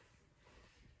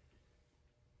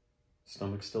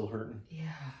 Stomach still hurting?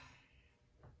 Yeah.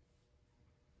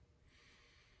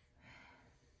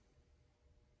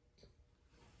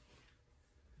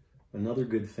 Another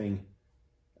good thing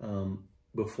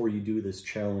before you do this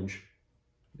challenge,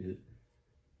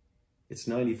 it's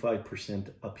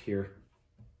 95% up here.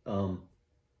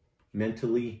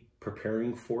 Mentally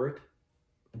preparing for it,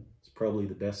 it's probably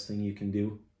the best thing you can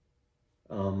do.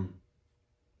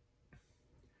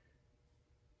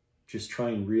 Just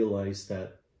try and realize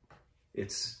that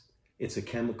it's a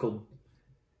chemical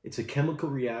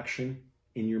reaction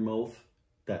in your mouth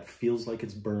that feels like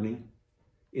it's burning.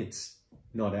 It's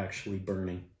not actually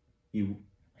burning.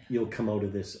 You'll come out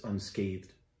of this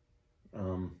unscathed.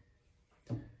 You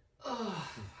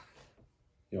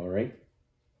all right?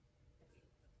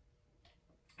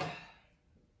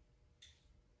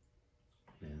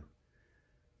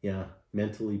 Yeah,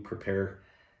 mentally prepare.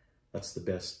 That's the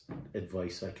best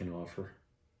advice I can offer.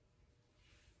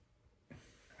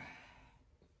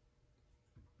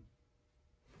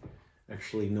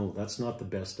 Actually, no, that's not the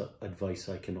best advice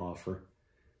I can offer.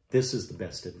 This is the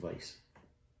best advice.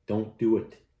 Don't do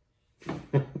it.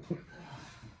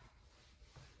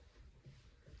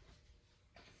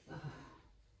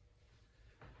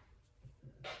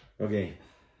 Okay,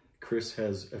 Chris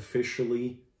has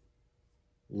officially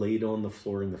laid on the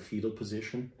floor in the fetal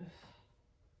position.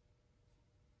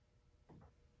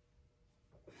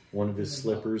 One of his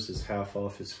slippers is half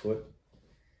off his foot.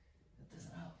 That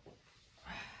doesn't help.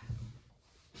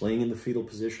 Laying in the fetal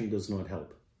position does not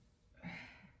help.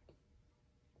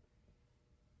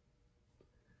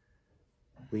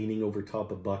 Leaning over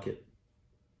top of a bucket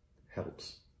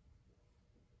helps.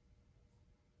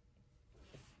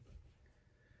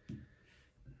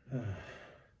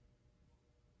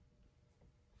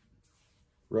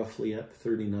 Roughly at the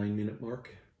 39-minute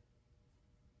mark.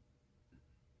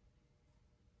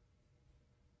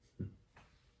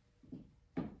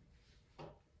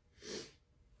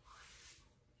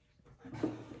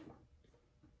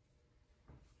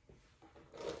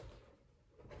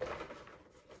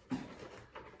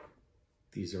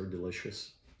 These are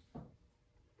delicious.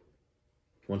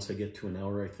 Once I get to an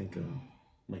hour, I think I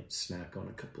might snack on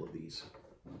a couple of these.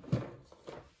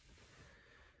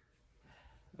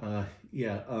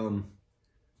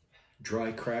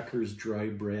 Dry crackers, dry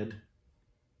bread,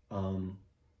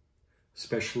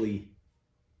 especially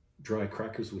dry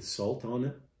crackers with salt on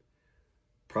it,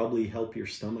 probably help your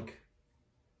stomach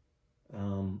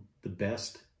the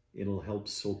best. It'll help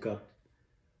soak up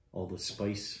all the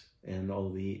spice and all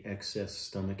the excess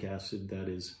stomach acid that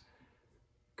is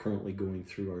currently going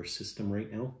through our system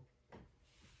right now.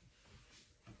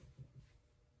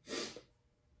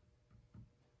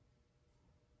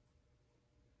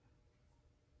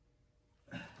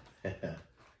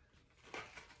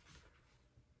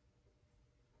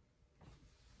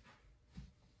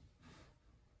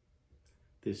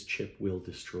 This chip will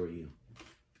destroy you.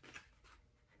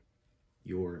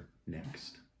 You're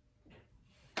next.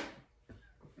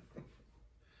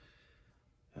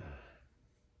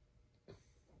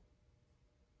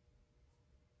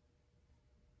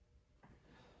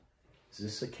 Is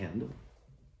this a candle?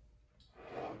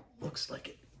 Looks like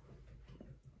it.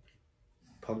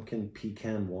 Pumpkin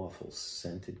pecan waffles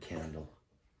scented candle.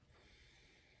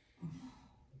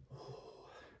 Oh,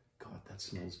 God, that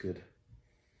smells good.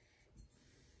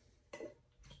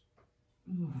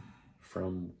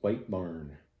 From White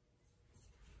Barn.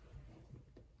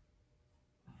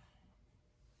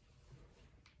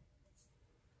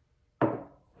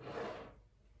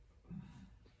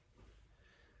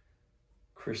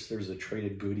 Chris, there's a tray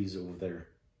of goodies over there.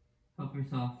 Help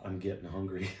yourself. I'm getting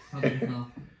hungry. Help yourself.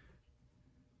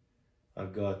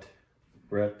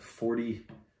 We're at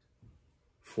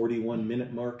 41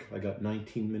 minute mark. I got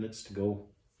 19 minutes to go.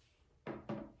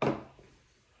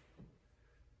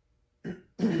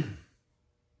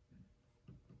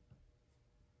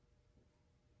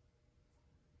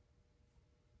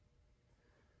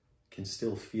 Can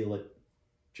still feel it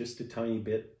just a tiny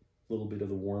bit, a little bit of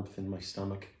the warmth in my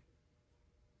stomach.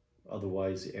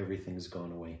 Otherwise, everything's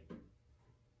gone away.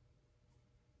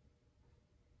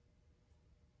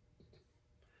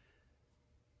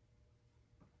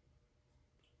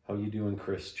 How you doing,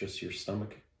 Chris? Just your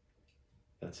stomach?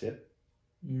 That's it?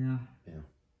 Yeah. Yeah.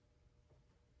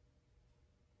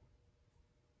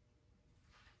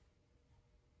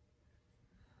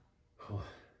 Oh,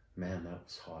 man, that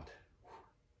was hot.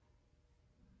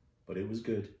 But it was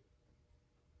good.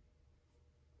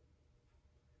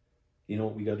 You know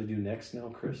what we got to do next now,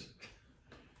 Chris?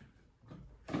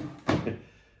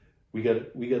 we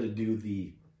got to do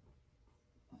the,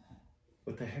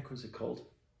 what the heck was it called?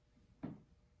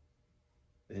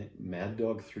 Mad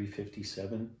Dog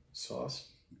 357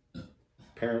 sauce.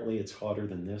 Apparently it's hotter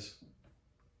than this.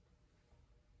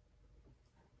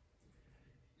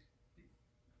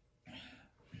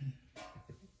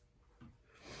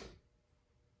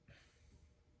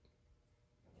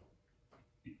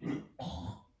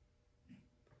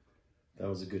 That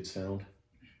was a good sound.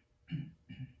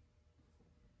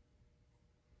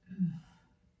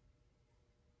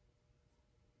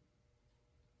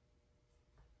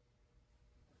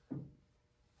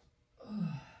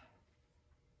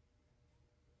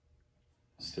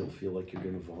 Still feel like you're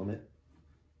going to vomit?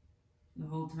 The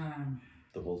whole time.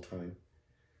 The whole time.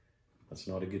 That's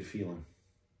not a good feeling.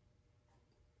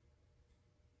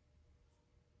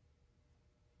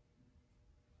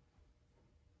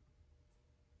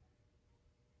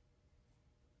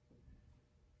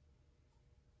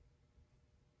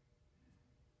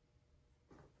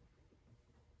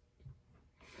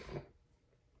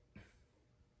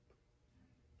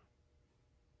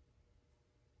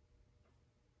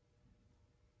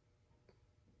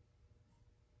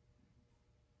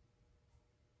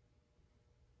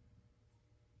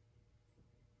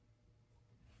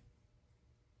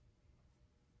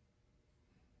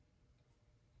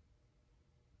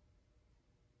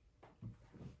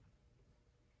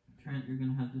 Trent, you're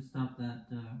gonna have to stop that,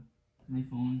 my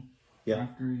phone. Yeah.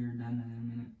 After you're done in a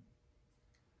minute.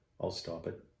 I'll stop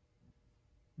it.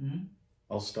 Hmm?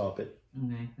 I'll stop it.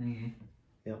 Okay, thank you.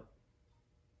 Yep.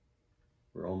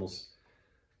 We're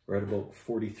at about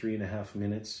 43 and a half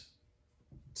minutes.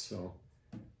 So,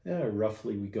 yeah,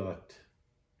 roughly we got,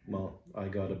 well, I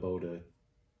got about a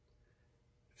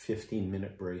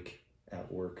 15-minute break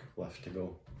at work left to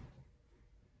go.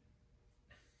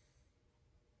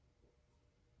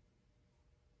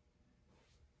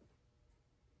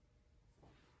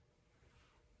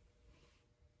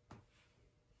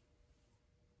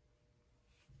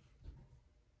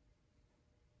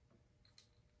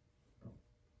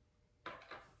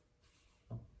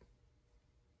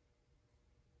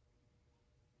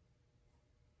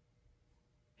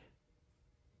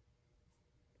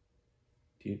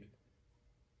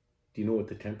 Do you know what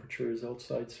the temperature is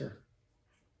outside, sir?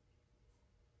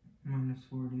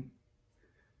 -40.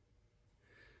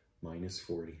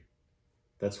 -40.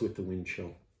 That's with the wind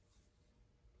chill.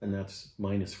 And that's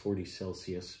 -40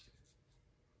 Celsius.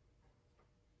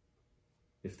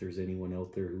 If there's anyone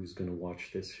out there who's going to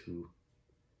watch this who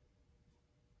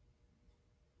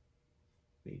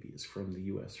maybe is from the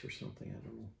US or something, I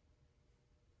don't know.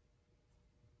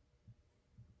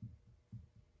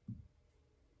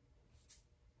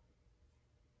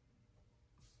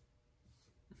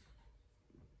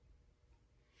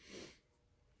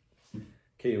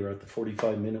 Okay, we're at the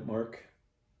 45-minute mark.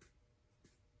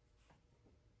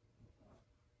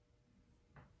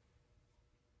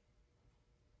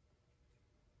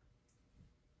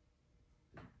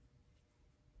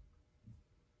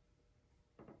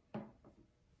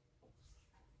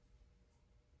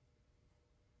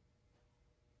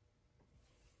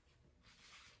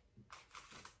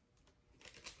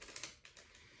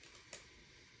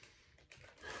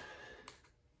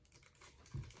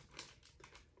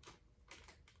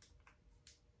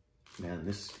 Man,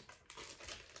 this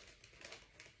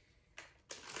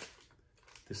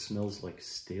smells like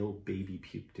stale baby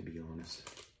puke, to be honest.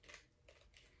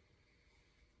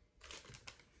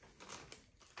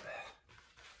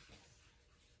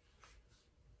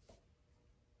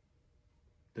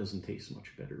 Doesn't taste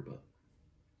much better, but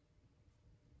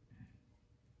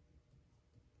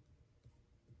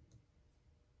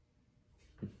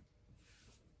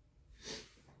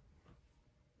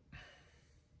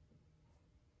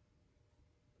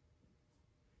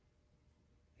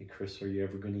Chris, are you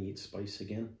ever going to eat spice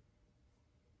again?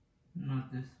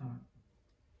 Not this hot.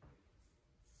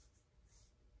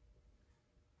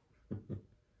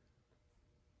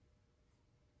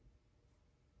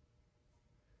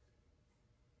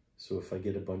 So if I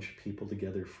get a bunch of people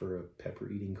together for a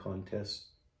pepper eating contest,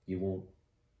 you won't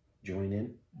join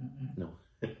in? Mm-mm. No.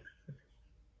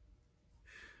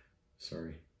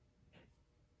 Sorry.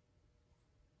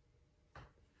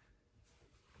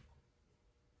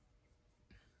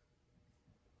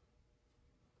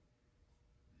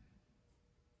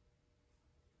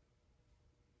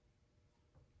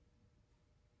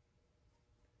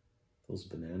 Those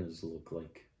bananas look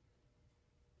like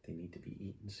they need to be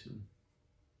eaten soon.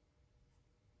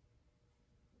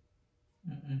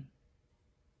 Mm-mm.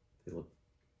 They look,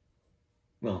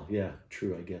 well, yeah,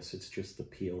 true, I guess. It's just the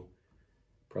peel.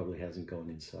 Probably hasn't gone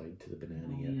inside to the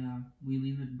banana yet. Yeah, we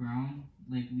leave it brown.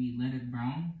 Like, we let it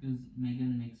brown because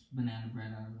Megan makes banana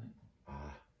bread out of it.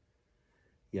 Ah,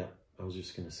 yeah, I was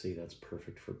just going to say that's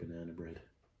perfect for banana bread.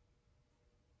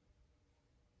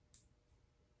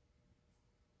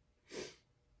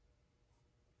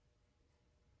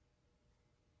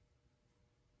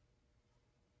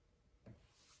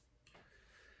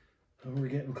 Oh, we're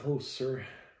getting close, sir.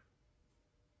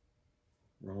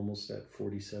 We're almost at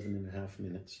 47.5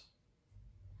 minutes.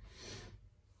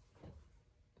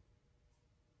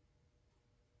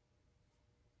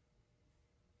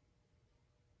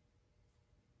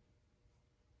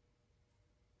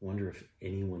 Wonder if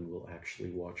anyone will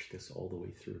actually watch this all the way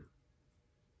through.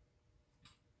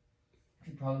 You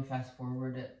could probably fast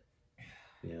forward it.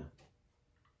 Yeah.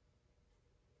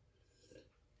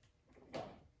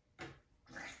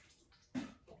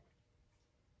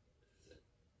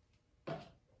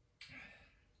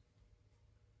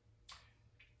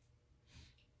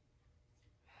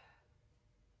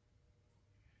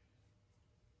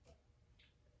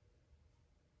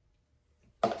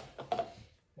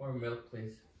 More milk,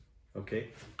 please. Okay.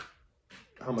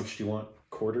 How much do you want?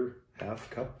 Quarter? Half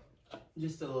cup?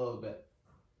 Just a little bit.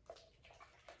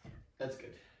 That's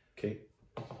good. Okay.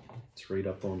 It's right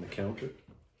up on the counter.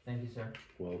 Thank you, sir.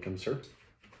 Welcome, sir.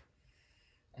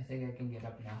 I think I can get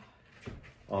up now.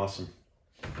 Awesome.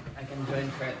 I can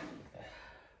join Trent.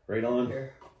 Right on.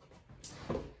 Here.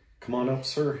 Come on up,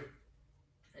 sir.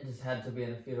 I just had to be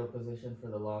in a fetal position for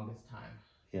the longest time.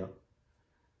 Yeah.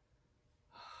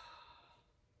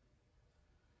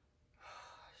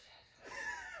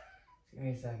 Give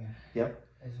me a second. Yep.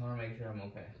 I just want to make sure I'm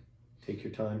okay. Take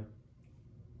your time.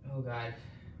 Oh, God.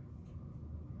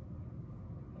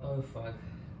 Oh, fuck.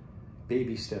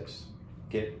 Baby steps.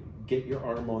 Get your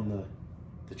arm on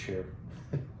the chair.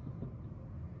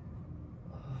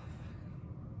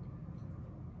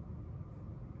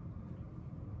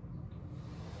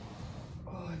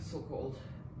 Oh, it's so cold.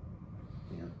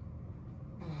 Yeah.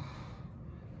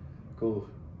 Go.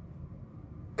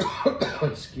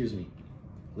 Excuse me.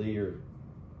 Lay your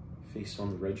face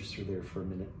on the register there for a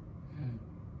minute.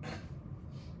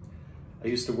 I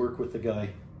used to work with a guy,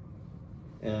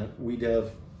 and we'd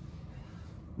have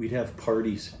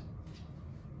parties,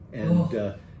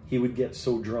 and he would get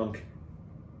so drunk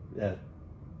that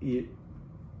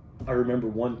I remember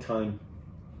one time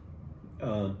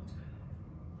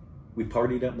we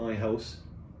partied at my house,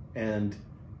 and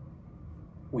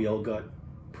we all got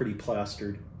pretty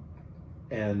plastered,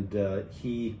 and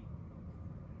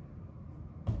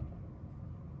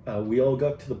we all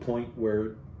got to the point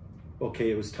where, okay,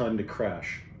 it was time to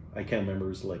crash. I can't remember, it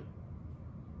was like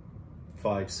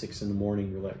 5, 6 in the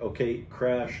morning. We're like, okay,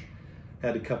 crash.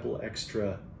 Had a couple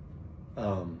extra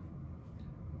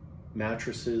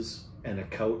mattresses and a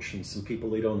couch, and some people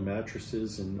laid on the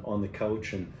mattresses and on the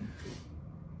couch, and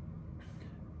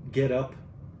get up,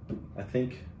 I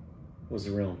think was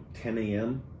around 10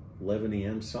 a.m., 11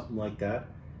 a.m., something like that.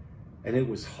 And it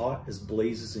was hot as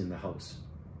blazes in the house.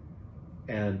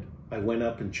 And I went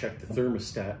up and checked the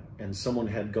thermostat, and someone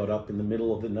had got up in the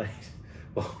middle of the night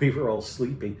while we were all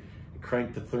sleeping and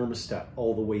cranked the thermostat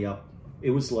all the way up.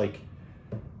 It was like,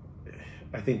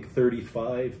 I think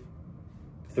 35,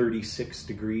 36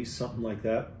 degrees, something like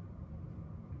that.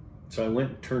 So I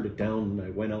went and turned it down, and I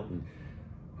went out, and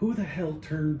who the hell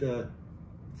turned the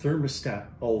thermostat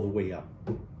all the way up?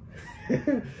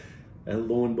 And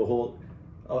lo and behold,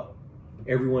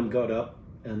 everyone got up,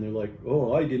 and they're like,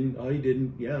 oh, I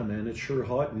didn't. Yeah, man, it's sure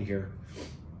hot in here.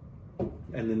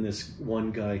 And then this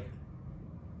one guy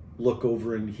look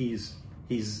over, and he's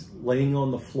laying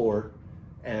on the floor,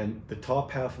 and the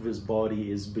top half of his body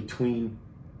is between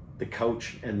the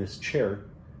couch and this chair.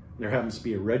 And there happens to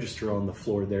be a register on the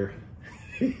floor there.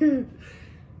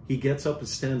 He gets up and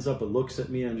stands up and looks at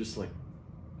me, and I'm just like,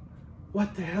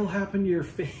 what the hell happened to your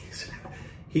face?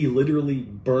 He literally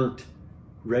burnt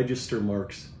register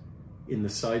marks in the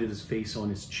side of his face on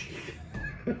his cheek.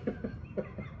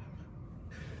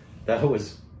 That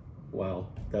was, wow,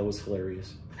 that was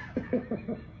hilarious.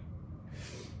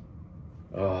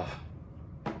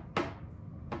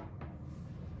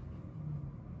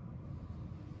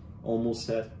 Almost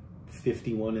at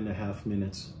 51.5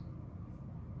 minutes.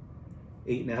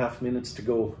 8.5 minutes to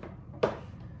go.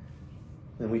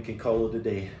 Then we can call it a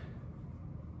day.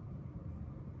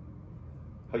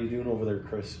 How you doing over there,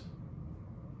 Chris?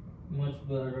 Much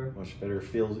better. Much better.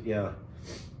 Feels, yeah,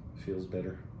 feels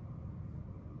better.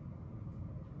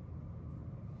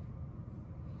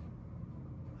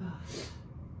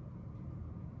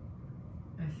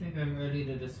 I think I'm ready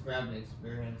to describe the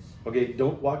experience. Okay,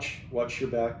 don't watch your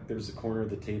back. There's a corner of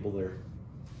the table there.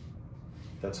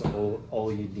 That's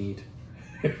all you need.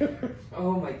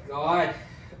 Oh my god.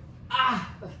 Ah!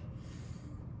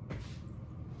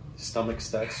 Stomach's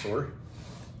that sore?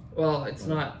 Well, it's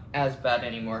not as bad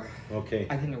anymore. Okay.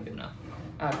 I think I'm good now.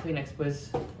 Kleenex,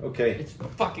 please. Okay. It's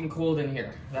fucking cold in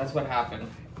here. That's what happened.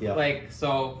 Yeah. Like,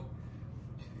 so...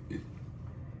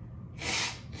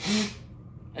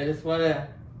 I just want to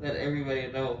let everybody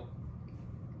know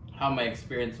how my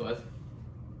experience was.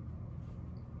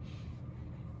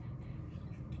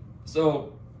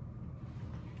 So,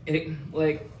 I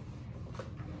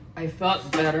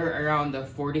felt better around the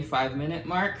 45-minute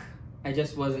mark. I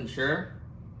just wasn't sure.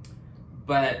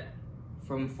 But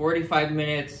from 45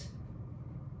 minutes,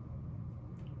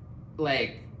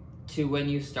 to when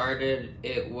you started,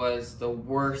 it was the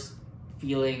worst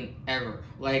feeling ever.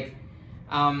 When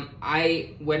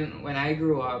I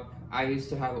grew up, I used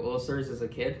to have ulcers as a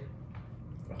kid,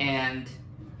 and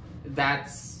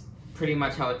that's pretty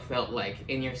much how it felt like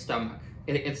in your stomach.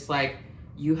 It's like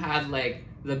you had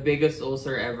the biggest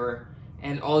ulcer ever,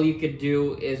 and all you could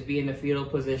do is be in a fetal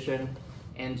position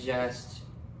and just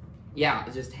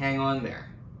hang on there.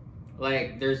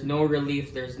 There's no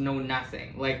relief, there's no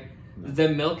nothing. The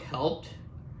milk helped.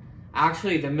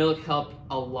 Actually, the milk helped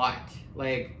a lot.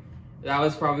 That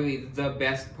was probably the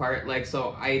best part.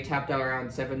 So I tapped out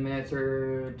around 7 minutes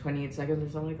or 28 seconds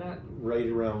or something like that. Right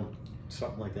around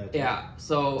something like that. Yeah.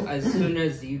 So as soon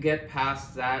as you get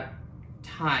past that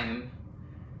time,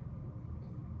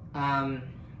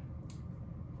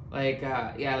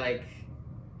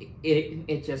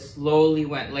 it just slowly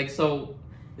went. So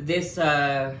this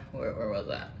where was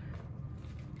that?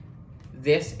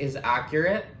 This is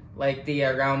accurate. The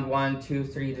round 1, 2,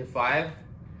 3 to 5.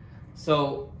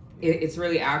 So it's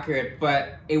really accurate,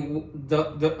 but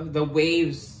the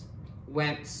waves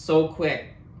went so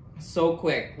quick.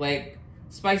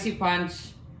 Spicy punch,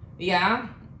 yeah.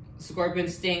 Scorpion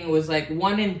sting was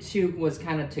 1 and 2 was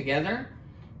kind of together,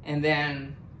 and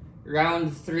then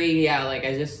round 3, yeah,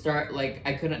 I just start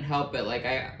I couldn't help it.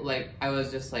 I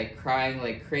was just crying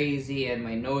like crazy, and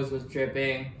my nose was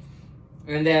dripping,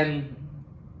 and then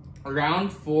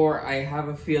round 4, I have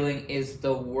a feeling is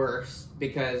the worst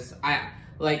because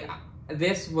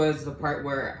this was the part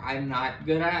where I'm not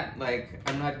good at.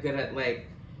 I'm not good at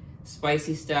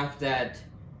spicy stuff that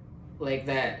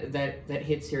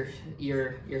hits your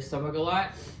stomach a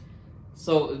lot.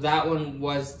 So that one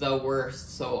was the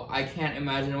worst. So I can't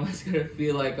imagine what it's gonna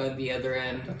feel like on the other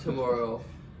end tomorrow.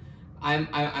 I'm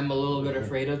a little bit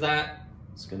afraid of that.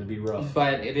 It's gonna be rough.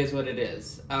 But it is what it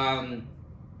is.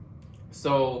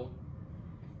 So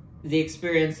the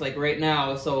experience right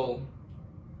now, so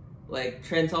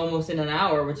Trent's almost in an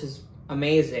hour, which is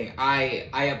amazing. I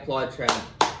applaud Trent.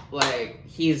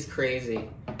 He's crazy.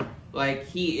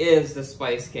 He is the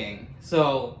Spice King.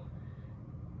 So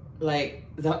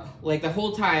the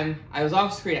whole time I was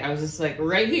off screen, I was just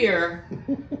right here.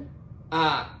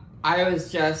 I was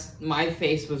just, my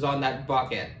face was on that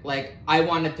bucket. I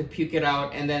wanted to puke it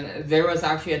out, and then there was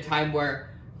actually a time where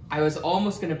I was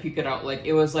almost gonna puke it out.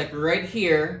 It was right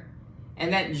here,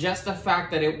 and then just the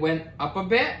fact that it went up a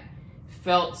bit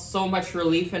felt so much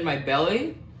relief in my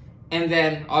belly, and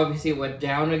then obviously it went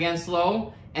down again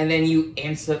slow, and then you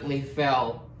instantly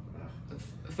felt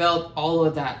all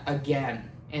of that again,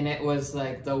 and it was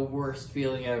the worst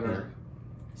feeling ever.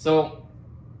 So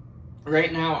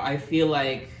right now I feel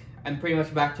I'm pretty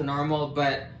much back to normal,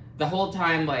 but the whole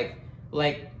time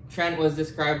Trent was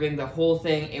describing the whole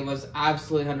thing, it was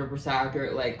absolutely 100%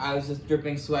 accurate. I was just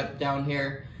dripping sweat down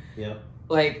here. Yeah.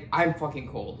 I'm fucking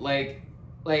cold.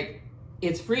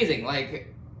 It's freezing.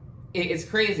 It's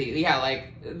crazy. Yeah,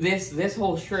 this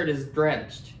whole shirt is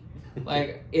drenched.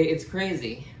 It's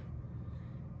crazy.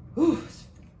 Whew, it's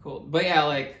cold. But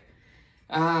yeah,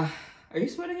 are you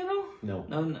sweating at all? No.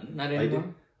 No, not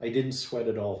anymore. I didn't sweat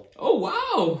at all. Oh,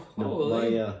 wow. No,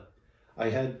 Holy. I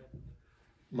had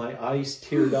my eyes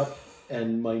teared up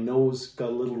and my nose got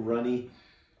a little runny.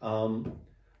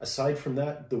 Aside from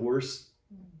that, the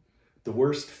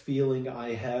worst feeling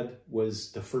I had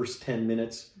was the first 10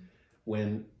 minutes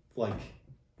when, like,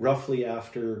 roughly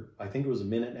after, I think it was a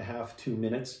minute and a half, 2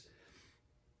 minutes,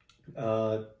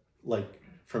 like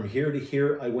from here to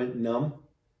here, I went numb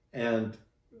and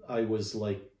I was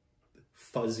like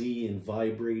fuzzy and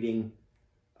vibrating.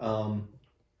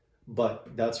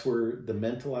 But that's where the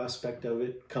mental aspect of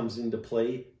it comes into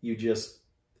play. You just,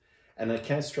 and I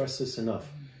can't stress this enough,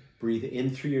 breathe in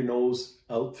through your nose,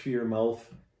 out through your mouth.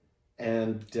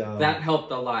 And that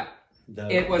helped a lot.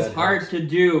 It was hard to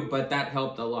do, but that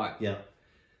helped a lot. Yeah.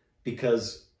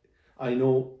 Because I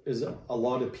know there's a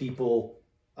lot of people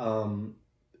in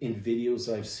videos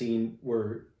I've seen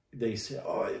where they say,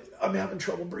 oh, I'm having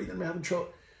trouble breathing, I'm having trouble.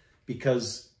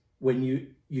 Because when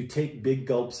you take big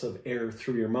gulps of air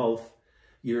through your mouth,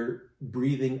 you're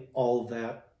breathing all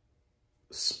that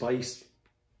spice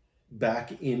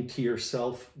back into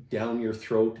yourself, down your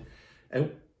throat.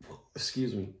 And,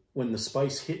 excuse me, when the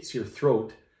spice hits your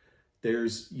throat,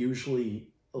 there's usually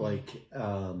like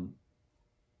an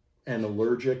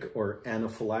allergic or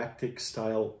anaphylactic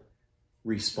style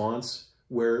response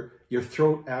where your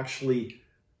throat actually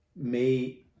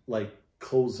may like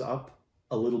close up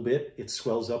a little bit. It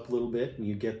swells up a little bit and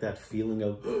you get that feeling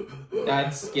of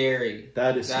that's scary.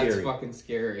 That's scary. That's fucking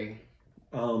scary.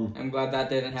 I'm glad that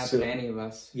didn't happen to any of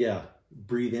us. Yeah.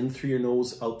 Breathe in through your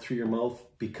nose, out through your mouth,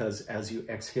 because as you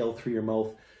exhale through your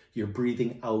mouth, you're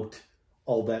breathing out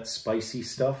all that spicy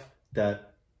stuff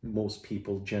that most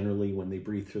people generally, when they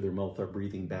breathe through their mouth, are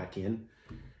breathing back in.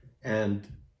 And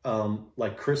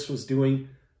like Chris was doing,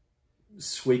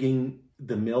 swigging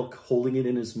the milk, holding it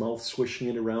in his mouth, swishing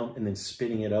it around, and then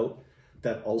spitting it out,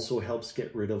 that also helps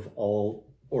get rid of all,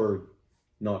 or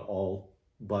not all,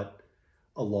 but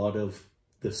a lot of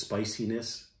the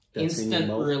spiciness that's in your mouth.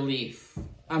 Instant relief.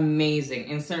 Amazing.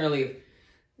 Instant relief.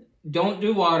 Don't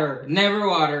do water. Never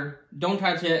water. Don't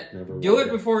touch it. Never do water.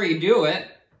 it before you do it,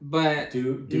 but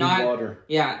do not water.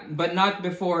 Yeah, but not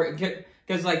before,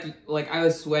 because like I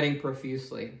was sweating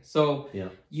profusely. So Yeah.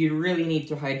 you really need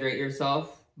to hydrate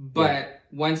yourself. But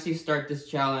once you start this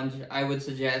challenge, I would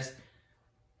suggest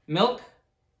milk,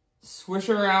 swish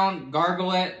around,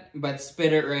 gargle it, but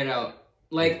spit it right out.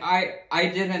 Like, I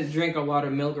didn't drink a lot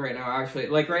of milk right now, actually.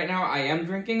 Like, right now, I am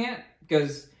drinking it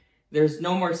because there's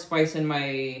no more spice in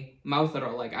my mouth at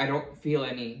all. Like, I don't feel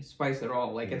any spice at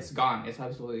all. Like, it's gone. It's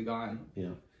absolutely gone.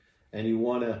 Yeah. And you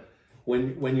want to,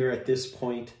 when you're at this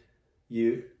point,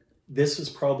 this is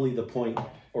probably the point,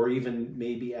 or even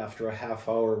maybe after a half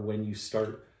hour when you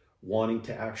start wanting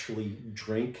to actually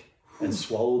drink and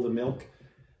swallow the milk,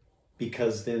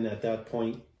 because then at that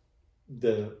point,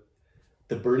 the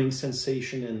burning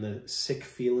sensation and the sick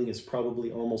feeling is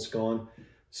probably almost gone.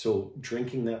 So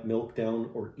drinking that milk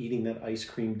down or eating that ice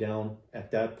cream down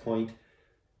at that point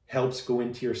helps go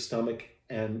into your stomach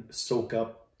and soak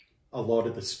up a lot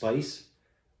of the spice.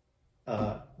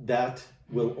 That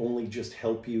will only just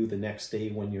help you the next day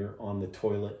when you're on the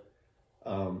toilet.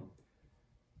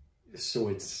 So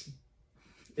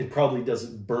it probably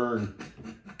doesn't burn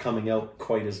coming out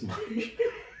quite as much.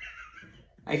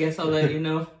 I guess I'll let you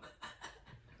know.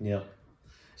 Yeah.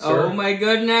 Sir, Oh my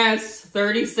goodness.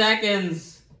 30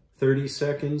 seconds. 30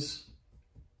 seconds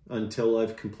until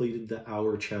I've completed the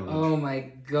hour challenge. Oh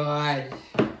my god.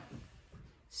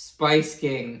 Spice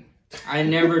King. I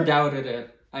never doubted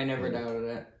it. I never doubted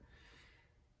it.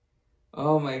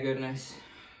 Oh my goodness.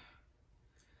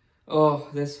 Oh,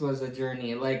 this was a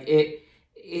journey. Like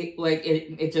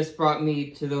it just brought me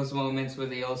to those moments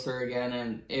with the ulcer again,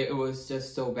 and it was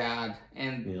just so bad.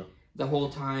 And the whole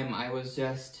time I was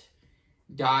just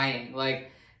dying. Like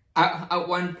at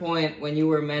one point when you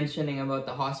were mentioning about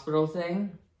the hospital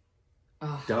thing.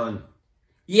 Done.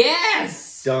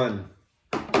 Yes! Done.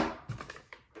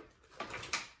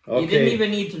 Okay. You didn't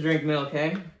even need to drink milk,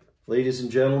 eh? Ladies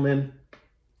and gentlemen.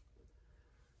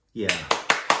 Yeah.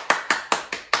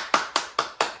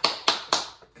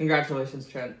 Congratulations,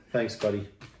 Trent. Thanks, buddy.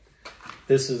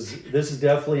 This is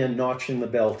definitely a notch in the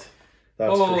belt.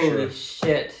 That's for sure. Holy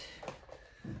shit.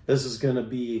 This is going to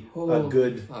be a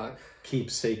good fuck.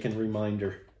 keepsake and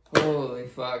reminder. Holy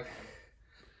fuck.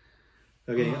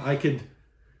 Okay,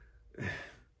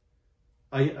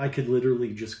 I could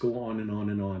literally just go on and on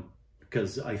and on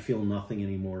because I feel nothing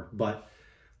anymore. But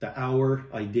the hour,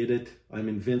 I did it. I'm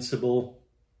invincible.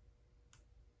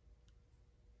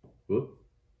 Whoop.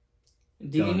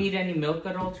 Do you need any milk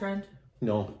at all, Trent?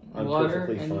 No, I'm Water,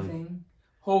 perfectly anything? fine.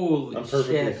 Holy shit. I'm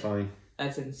perfectly fine.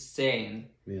 That's insane.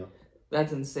 Yeah.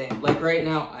 That's insane. Like right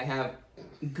now, I have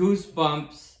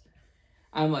goosebumps.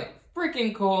 I'm like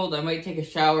freaking cold. I might take a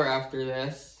shower after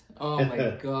this. Oh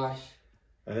my gosh.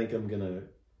 I think I'm gonna...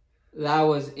 That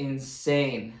was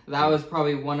insane. That was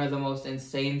probably one of the most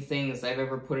insane things I've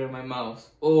ever put in my mouth.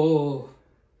 Oh.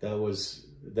 That was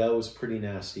pretty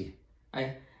nasty.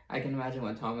 I can imagine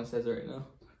what Thomas says right now.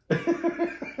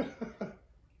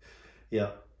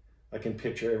 Yeah. I can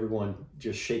picture everyone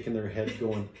just shaking their head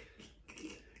going,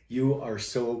 you are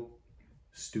so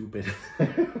stupid.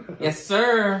 Yes,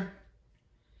 sir.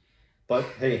 But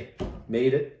hey,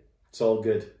 made it. It's all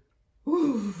good.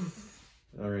 Whew.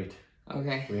 All right.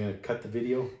 Okay. We're going to cut the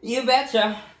video. You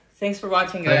betcha. Thanks for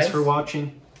watching, guys. Thanks for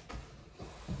watching.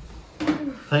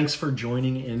 Thanks for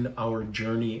joining in our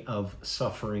journey of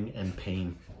suffering and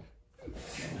pain.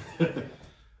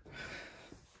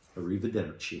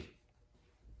 Arrivederci.